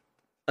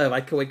 If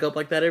I could wake up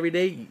like that every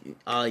day,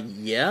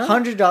 yeah.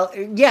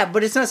 $100. Yeah,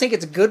 but it's not saying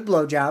it's a good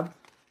blowjob.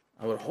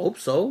 I would hope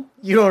so.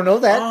 You don't know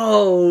that.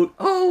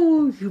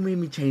 Oh, you made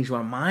me change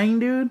my mind,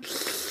 dude.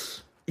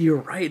 You're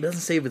right. It doesn't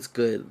say if it's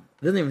good.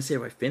 It doesn't even say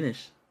if I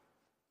finish.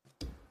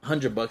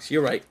 $100.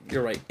 You're right.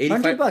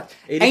 $85.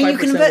 And you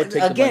can bet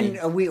again.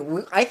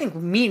 I think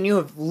me and you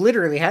have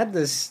literally had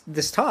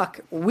this talk.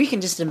 We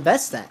can just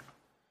invest that.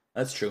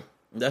 That's true.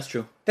 That's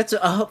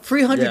a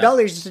free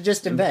 $100 to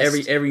just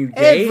invest every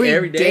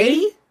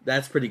day.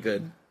 That's pretty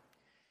good.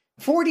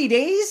 40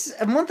 days,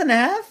 a month and a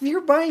half.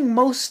 You're buying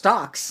most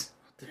stocks.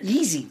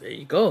 Easy. There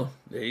you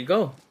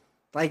go.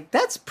 Like,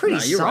 that's pretty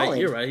solid.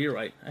 You're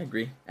right. I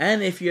agree.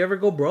 And if you ever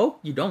go broke,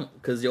 you don't,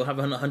 because you'll have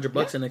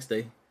 $100 the next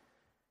day.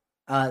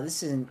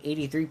 This is an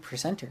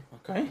 83%er.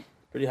 Okay,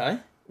 pretty high.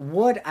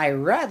 Would I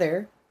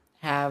rather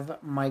have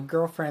my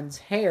girlfriend's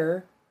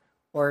hair,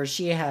 or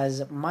she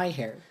has my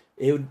hair?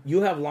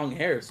 You have long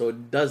hair, so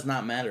it does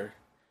not matter.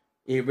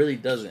 It really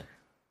doesn't.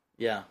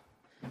 Yeah,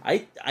 I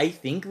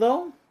think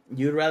though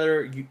you'd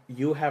rather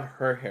you have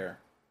her hair,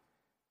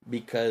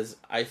 because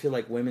I feel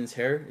like women's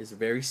hair is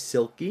very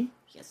silky,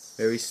 yes,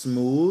 very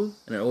smooth,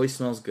 and it always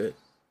smells good.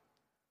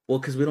 Well,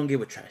 because we don't get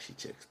with trashy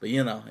chicks, but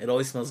you know, it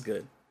always smells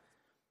good.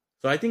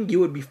 So I think you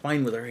would be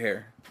fine with her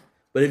hair.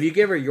 But if you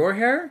give her your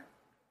hair,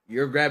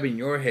 you're grabbing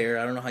your hair.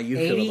 I don't know how you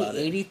feel about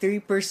it.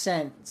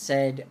 83%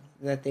 said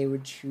that they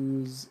would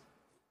choose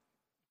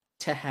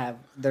to have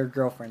their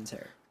girlfriend's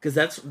hair. Because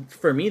that's,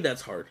 for me,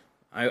 that's hard.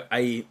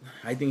 I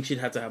think she'd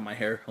have to have my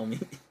hair,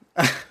 homie.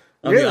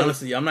 I'll be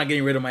honest with you, I'm not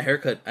getting rid of my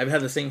haircut. I've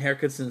had the same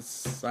haircut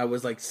since I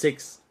was like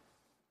 6.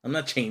 I'm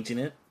not changing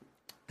it.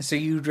 So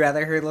you'd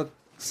rather her look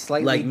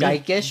slightly like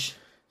dyke-ish?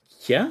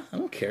 Yeah, I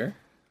don't care.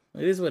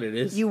 It is what it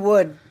is. You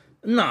would.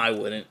 No, I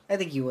wouldn't. I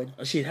think you would.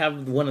 She'd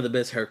have one of the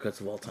best haircuts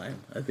of all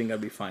time. I think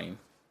I'd be fine.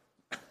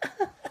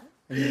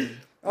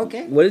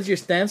 Okay. What is your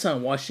stance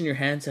on washing your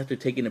hands after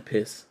taking a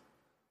piss?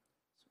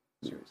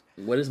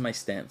 What is my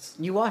stance?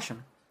 You wash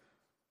them.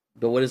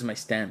 But what is my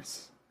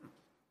stance?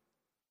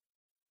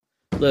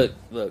 Look,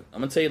 I'm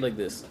gonna tell you like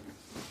this.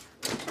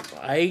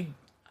 I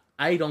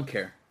don't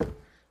care.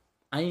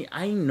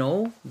 I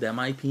know that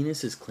my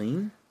penis is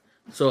clean,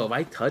 so if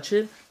I touch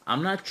it,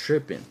 I'm not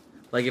tripping.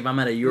 Like if I'm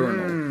at a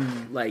urinal,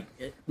 like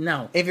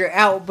no. If you're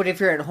out, but if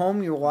you're at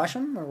home, you wash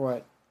them or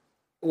what?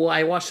 Well,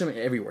 I wash them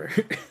everywhere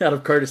out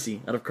of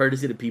courtesy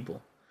to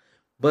people.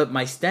 But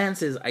my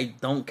stance is I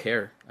don't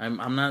care.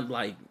 I'm not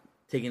like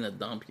taking a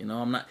dump, you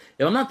know.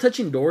 If I'm not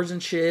touching doors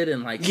and shit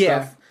and like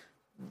stuff,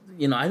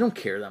 you know, I don't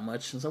care that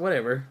much. So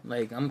whatever.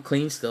 Like I'm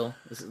clean still.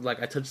 It's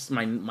like I touched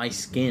my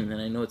skin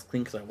and I know it's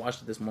clean because I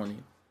washed it this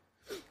morning.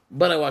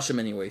 But I wash them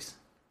anyways.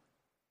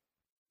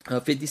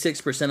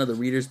 56% of the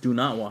readers do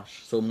not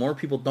wash. So more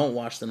people don't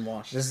wash than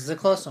wash. This is a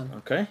close one.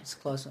 Okay. It's a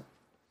close one.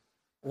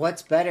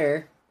 What's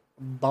better,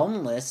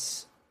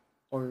 boneless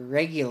or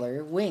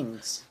regular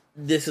wings?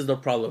 This is the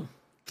problem.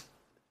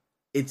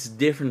 It's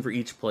different for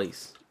each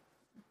place.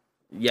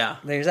 Yeah.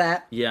 There's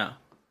that. Yeah.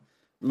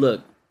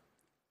 Look,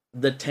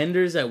 the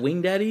tenders at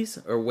Wing Daddies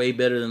are way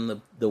better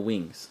than the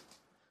wings.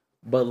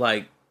 But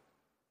like,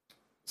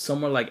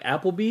 somewhere like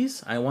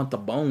Applebee's, I want the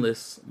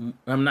boneless.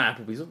 I'm not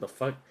Applebee's. What the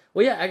fuck?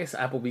 Well, yeah, I guess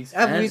Applebee's.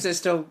 Applebee's is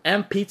still...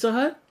 And Pizza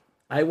Hut,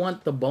 I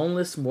want the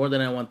boneless more than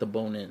I want the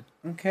bone-in.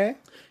 Okay.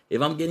 If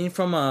I'm getting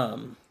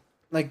from...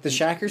 like the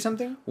Shack or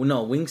something? Well,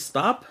 no,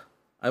 Wingstop,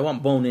 I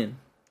want bone-in.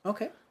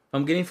 Okay. If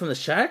I'm getting from the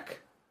Shack,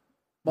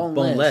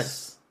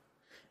 boneless.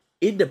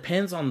 It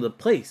depends on the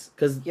place,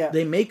 because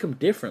they make them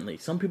differently.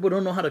 Some people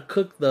don't know how to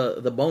cook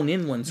the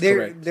bone-in ones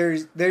correct.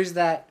 There's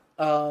that...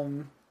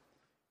 and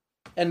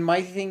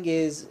my thing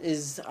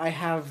is I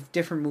have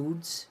different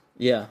moods.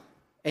 Yeah.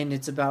 And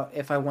it's about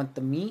if I want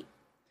the meat.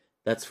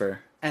 That's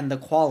fair. And the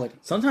quality.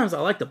 Sometimes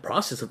I like the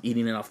process of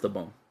eating it off the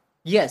bone.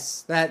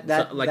 Yes, that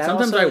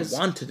sometimes I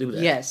want to do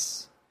that.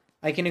 Yes,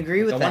 I can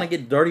agree with that. I want to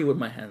get dirty with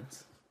my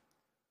hands.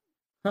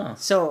 Huh.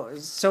 So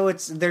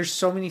there's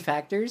so many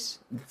factors.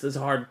 It's a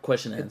hard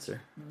question to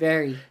answer.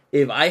 Very.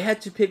 If I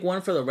had to pick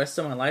one for the rest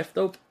of my life,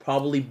 though,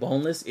 probably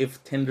boneless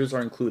if tenders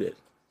are included.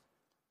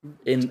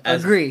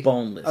 Agree.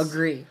 Boneless.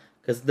 Agree.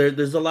 Because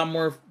there's a lot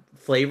more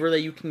flavor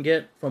that you can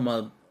get from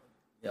a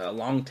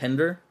long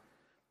tender.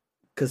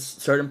 Because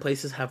certain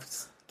places have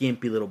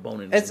skimpy little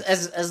bone in it.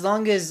 As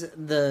long as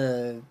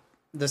the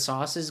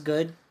sauce is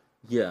good,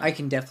 I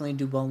can definitely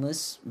do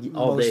boneless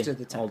most of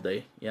the time. All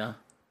day, yeah.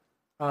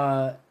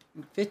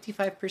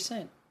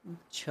 55%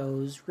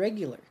 chose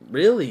regular.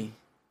 Really?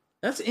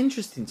 That's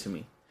interesting to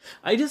me.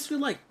 I just feel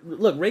like,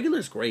 look,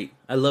 regular's great.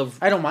 I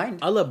don't mind.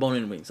 I love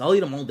bone-in wings. I'll eat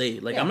them all day.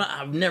 Like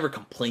I'm never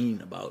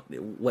complaining about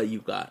what you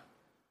got.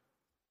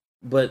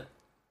 But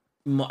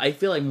I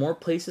feel like more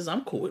places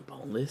I'm cool with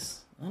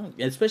boneless.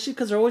 Especially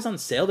because they're always on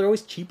sale. They're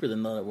always cheaper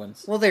than the other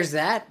ones. Well, there's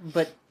that.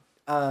 But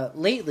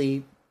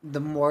lately,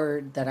 the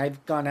more that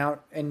I've gone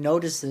out and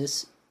noticed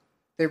this,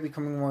 they're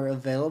becoming more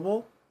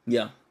available.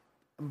 Yeah.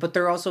 But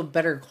they're also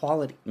better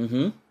quality.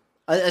 Mm-hmm.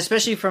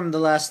 Especially from the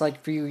last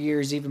few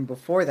years, even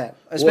before that.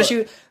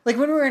 Especially when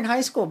we were in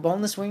high school,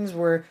 boneless wings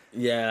were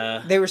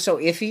they were so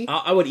iffy.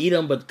 I would eat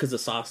them, but because of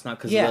sauce, not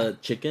because of the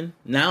chicken.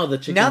 Now the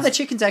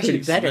chicken's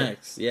actually better.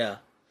 Snacks. Yeah,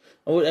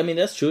 I mean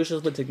that's true. It's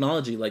just with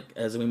technology. Like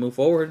as we move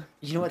forward,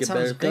 you know what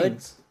sounds good,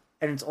 things.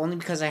 And it's only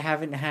because I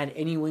haven't had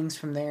any wings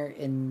from there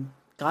in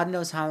God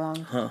knows how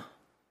long. Huh?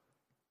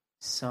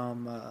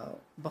 Some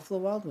Buffalo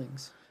Wild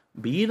Wings.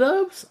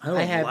 B-dubs? I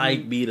don't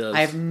like B-dubs. I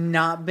have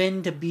not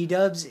been to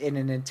B-dubs in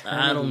an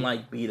eternity. I don't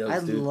like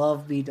B-dubs, dude. I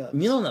love B-dubs.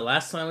 You know, the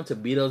last time I went to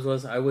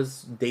B-dubs I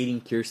was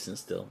dating Kirsten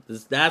still.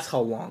 That's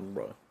how long,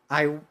 bro.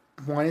 I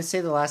want to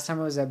say the last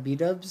time I was at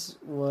B-dubs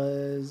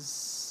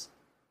was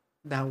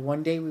that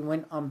one day we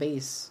went on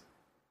base.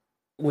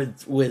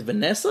 With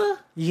Vanessa?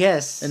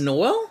 Yes. And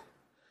Noel?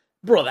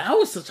 Bro, that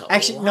was such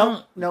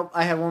a Nope.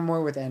 I have one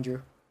more with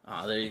Andrew.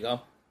 Ah, there you go.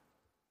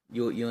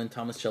 You and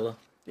Thomas Cello.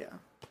 Yeah.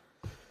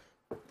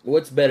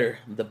 What's better,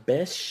 the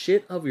best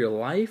shit of your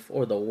life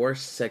or the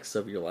worst sex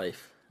of your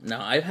life?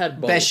 Now, I've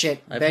had both. Best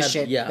shit.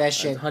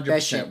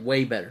 100%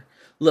 way better.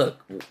 Look,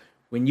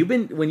 when you've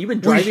been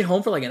driving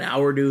home for an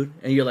hour, dude,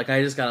 and you're like,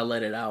 I just gotta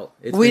let it out.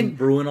 It's been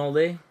brewing all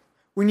day.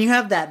 When you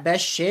have that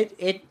best shit,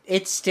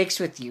 it sticks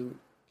with you.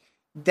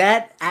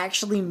 That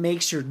actually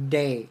makes your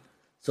day.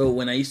 So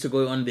when I used to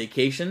go on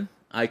vacation,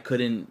 I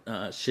couldn't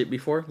shit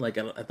before, like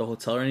at the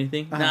hotel or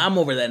anything. Nah, I'm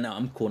over that now.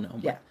 I'm cool now.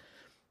 Yeah.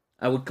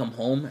 I would come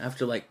home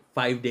after like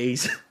 5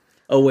 days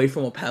away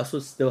from a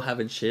password, still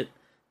having shit.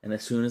 And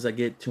as soon as I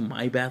get to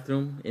my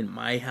bathroom in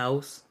my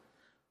house,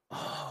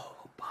 oh,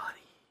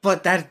 buddy.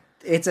 But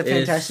it's a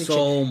fantastic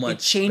so much. It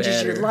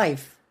changes your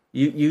life.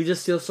 You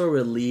just feel so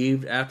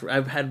relieved after.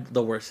 I've had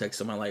the worst sex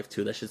of my life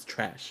too. That shit's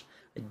trash.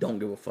 I don't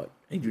give a fuck.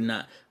 I do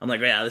not. I'm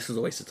like, yeah, this was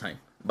a waste of time.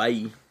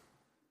 Bye.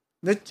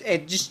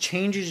 It just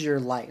changes your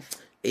life.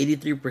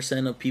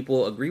 83% of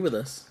people agree with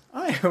us.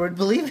 I would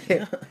believe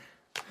it.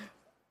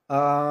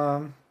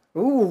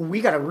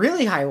 We got a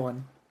really high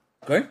one.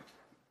 Okay.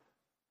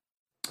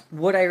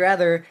 Would I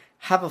rather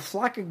have a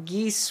flock of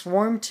geese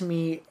swarm to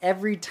me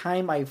every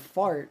time I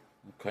fart?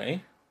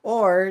 Okay.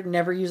 Or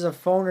never use a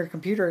phone or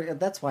computer?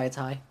 That's why it's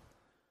high.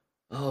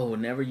 Oh,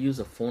 never use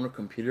a phone or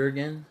computer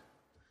again?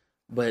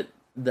 But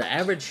the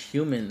average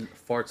human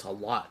farts a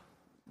lot.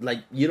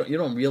 Like, you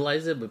don't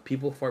realize it, but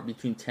people fart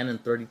between 10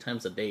 and 30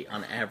 times a day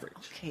on average.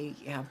 Okay,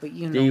 yeah, but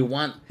you know. Do you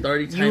want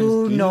 30 times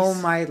You geese? know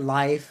my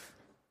life.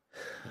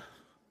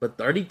 But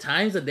 30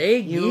 times a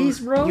day, geese,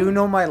 bro? You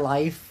know my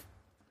life.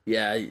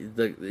 Yeah,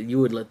 you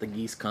would let the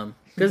geese come.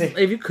 Because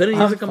if you couldn't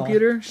use a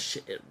computer,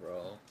 shit,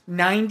 bro.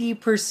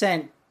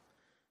 90%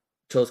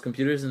 chose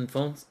computers and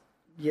phones?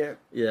 Yeah.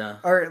 Yeah.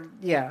 Or,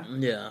 yeah.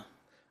 Yeah.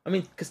 I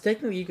mean, because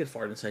technically you could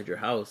fart inside your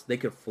house. They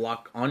could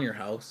flock on your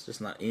house,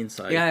 just not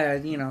inside. Yeah,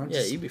 you know.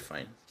 Yeah, you'd be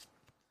fine.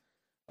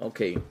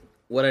 Okay.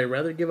 Would I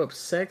rather give up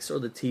sex or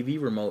the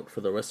TV remote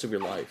for the rest of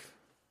your life?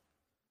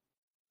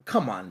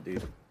 Come on,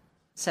 dude.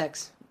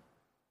 Sex.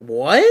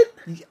 What?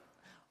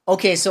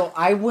 Okay, so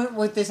I went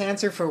with this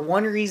answer for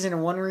one reason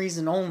and one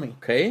reason only.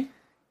 Okay.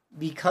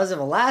 Because of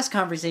a last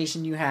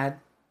conversation you had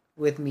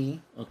with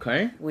me.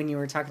 Okay. When you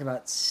were talking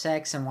about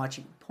sex and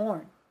watching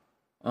porn.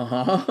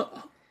 Uh-huh.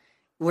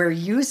 Where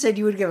you said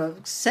you would give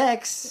up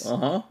sex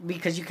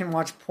because you can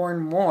watch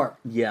porn more.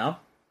 Yeah.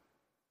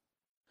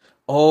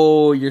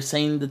 Oh, you're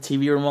saying the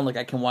TV remote, like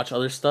I can watch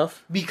other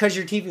stuff? Because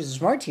your TV is a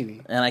smart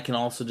TV. And I can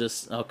also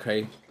just,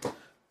 okay.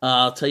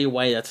 I'll tell you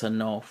why that's a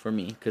no for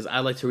me. Because I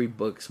like to read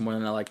books more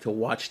than I like to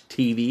watch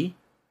TV.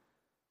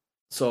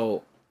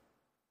 So,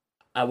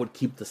 I would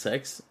keep the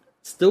sex.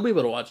 Still be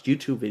able to watch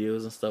YouTube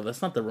videos and stuff.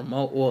 That's not the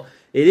remote. Well,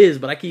 it is,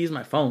 but I can use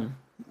my phone.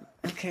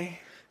 Okay.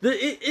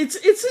 It's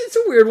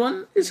a weird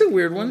one. It's a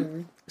weird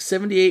one.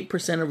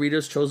 78% of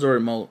readers chose the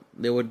remote.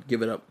 They would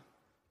give it up.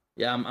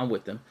 Yeah, I'm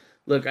with them.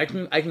 Look, I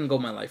can go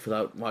my life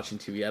without watching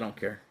TV. I don't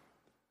care.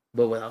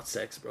 But without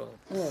sex, bro.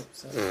 Oh,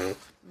 sex.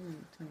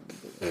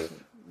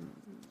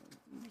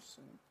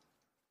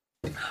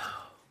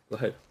 Go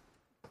ahead.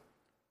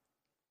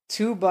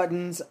 2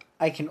 buttons.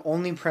 I can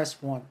only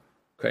press one.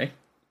 Okay.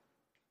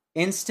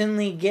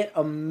 Instantly get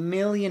 $1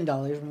 million.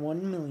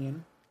 1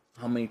 million.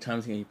 How many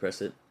times can you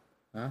press it?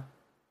 Huh?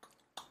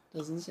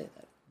 Doesn't say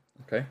that.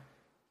 Okay.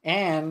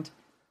 And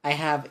I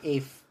have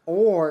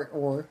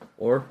or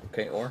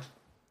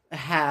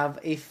have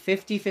a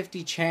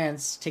 50-50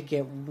 chance to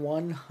get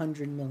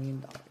 $100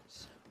 million.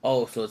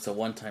 Oh, so it's a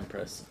one-time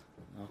press.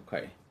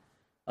 Okay.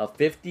 A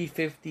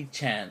 50-50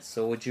 chance.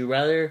 So would you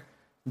rather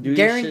do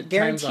this shit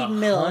times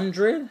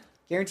 100?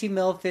 Guaranteed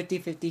mil,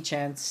 50-50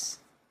 chance,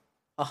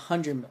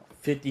 100 mil.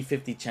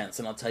 50-50 chance,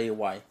 and I'll tell you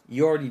why.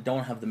 You already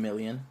don't have the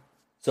million.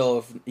 So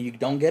if you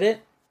don't get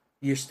it,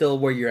 you're still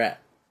where you're at.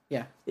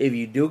 Yeah. If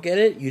you do get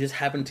it, you just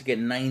happen to get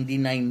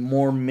 99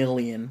 more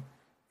million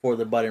for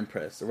the button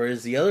press.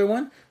 Whereas the other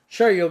one,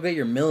 sure, you'll get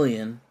your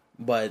million,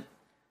 but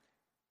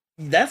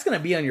that's going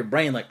to be on your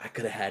brain like, I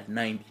could have had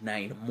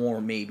 99 more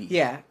maybe.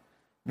 Yeah.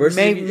 Versus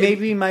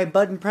maybe my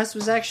button press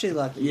was actually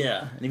lucky.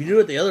 Yeah. And if you do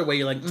it the other way,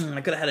 you're like, I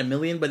could have had a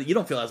million, but you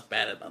don't feel as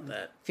bad about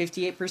that.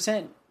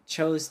 58%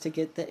 chose to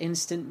get the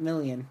instant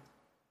million.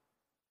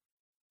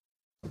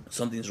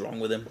 Something's wrong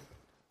with him.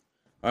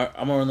 All right,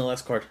 I'm going to run the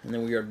last card, and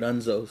then we are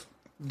donezos.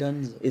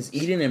 Is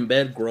eating in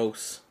bed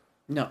gross?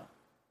 No.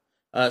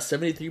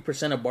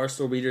 73% of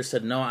Barstool readers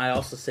said no. I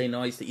also say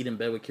no. I used to eat in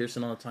bed with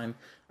Kirsten all the time.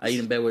 I eat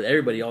in bed with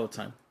everybody all the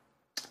time.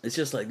 It's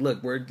just like,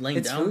 look, we're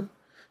laying down. Food?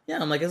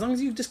 Yeah, I'm like, as long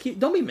as you just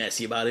don't be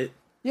messy about it.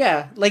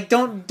 Yeah, like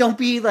don't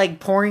be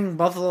like pouring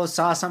buffalo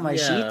sauce on my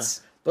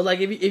sheets. But like,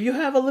 if you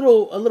have a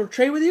little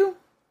tray with you,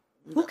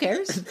 who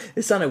cares?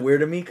 It sounded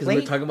weird to me because we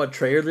were talking about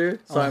tray earlier,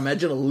 so I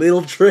imagine a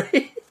little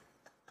tray.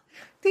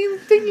 Ding,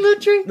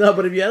 little tray. No,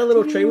 but if you had a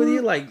little tray with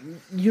you, like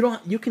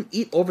you can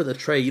eat over the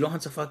tray. You don't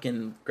have to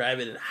fucking grab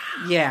it.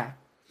 Yeah.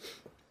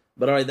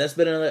 But all right, that's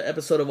been another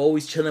episode of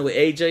Always Chilling with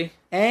AJ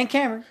and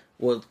Cameron.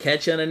 We'll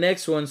catch you on the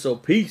next one. So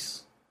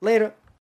peace. Later.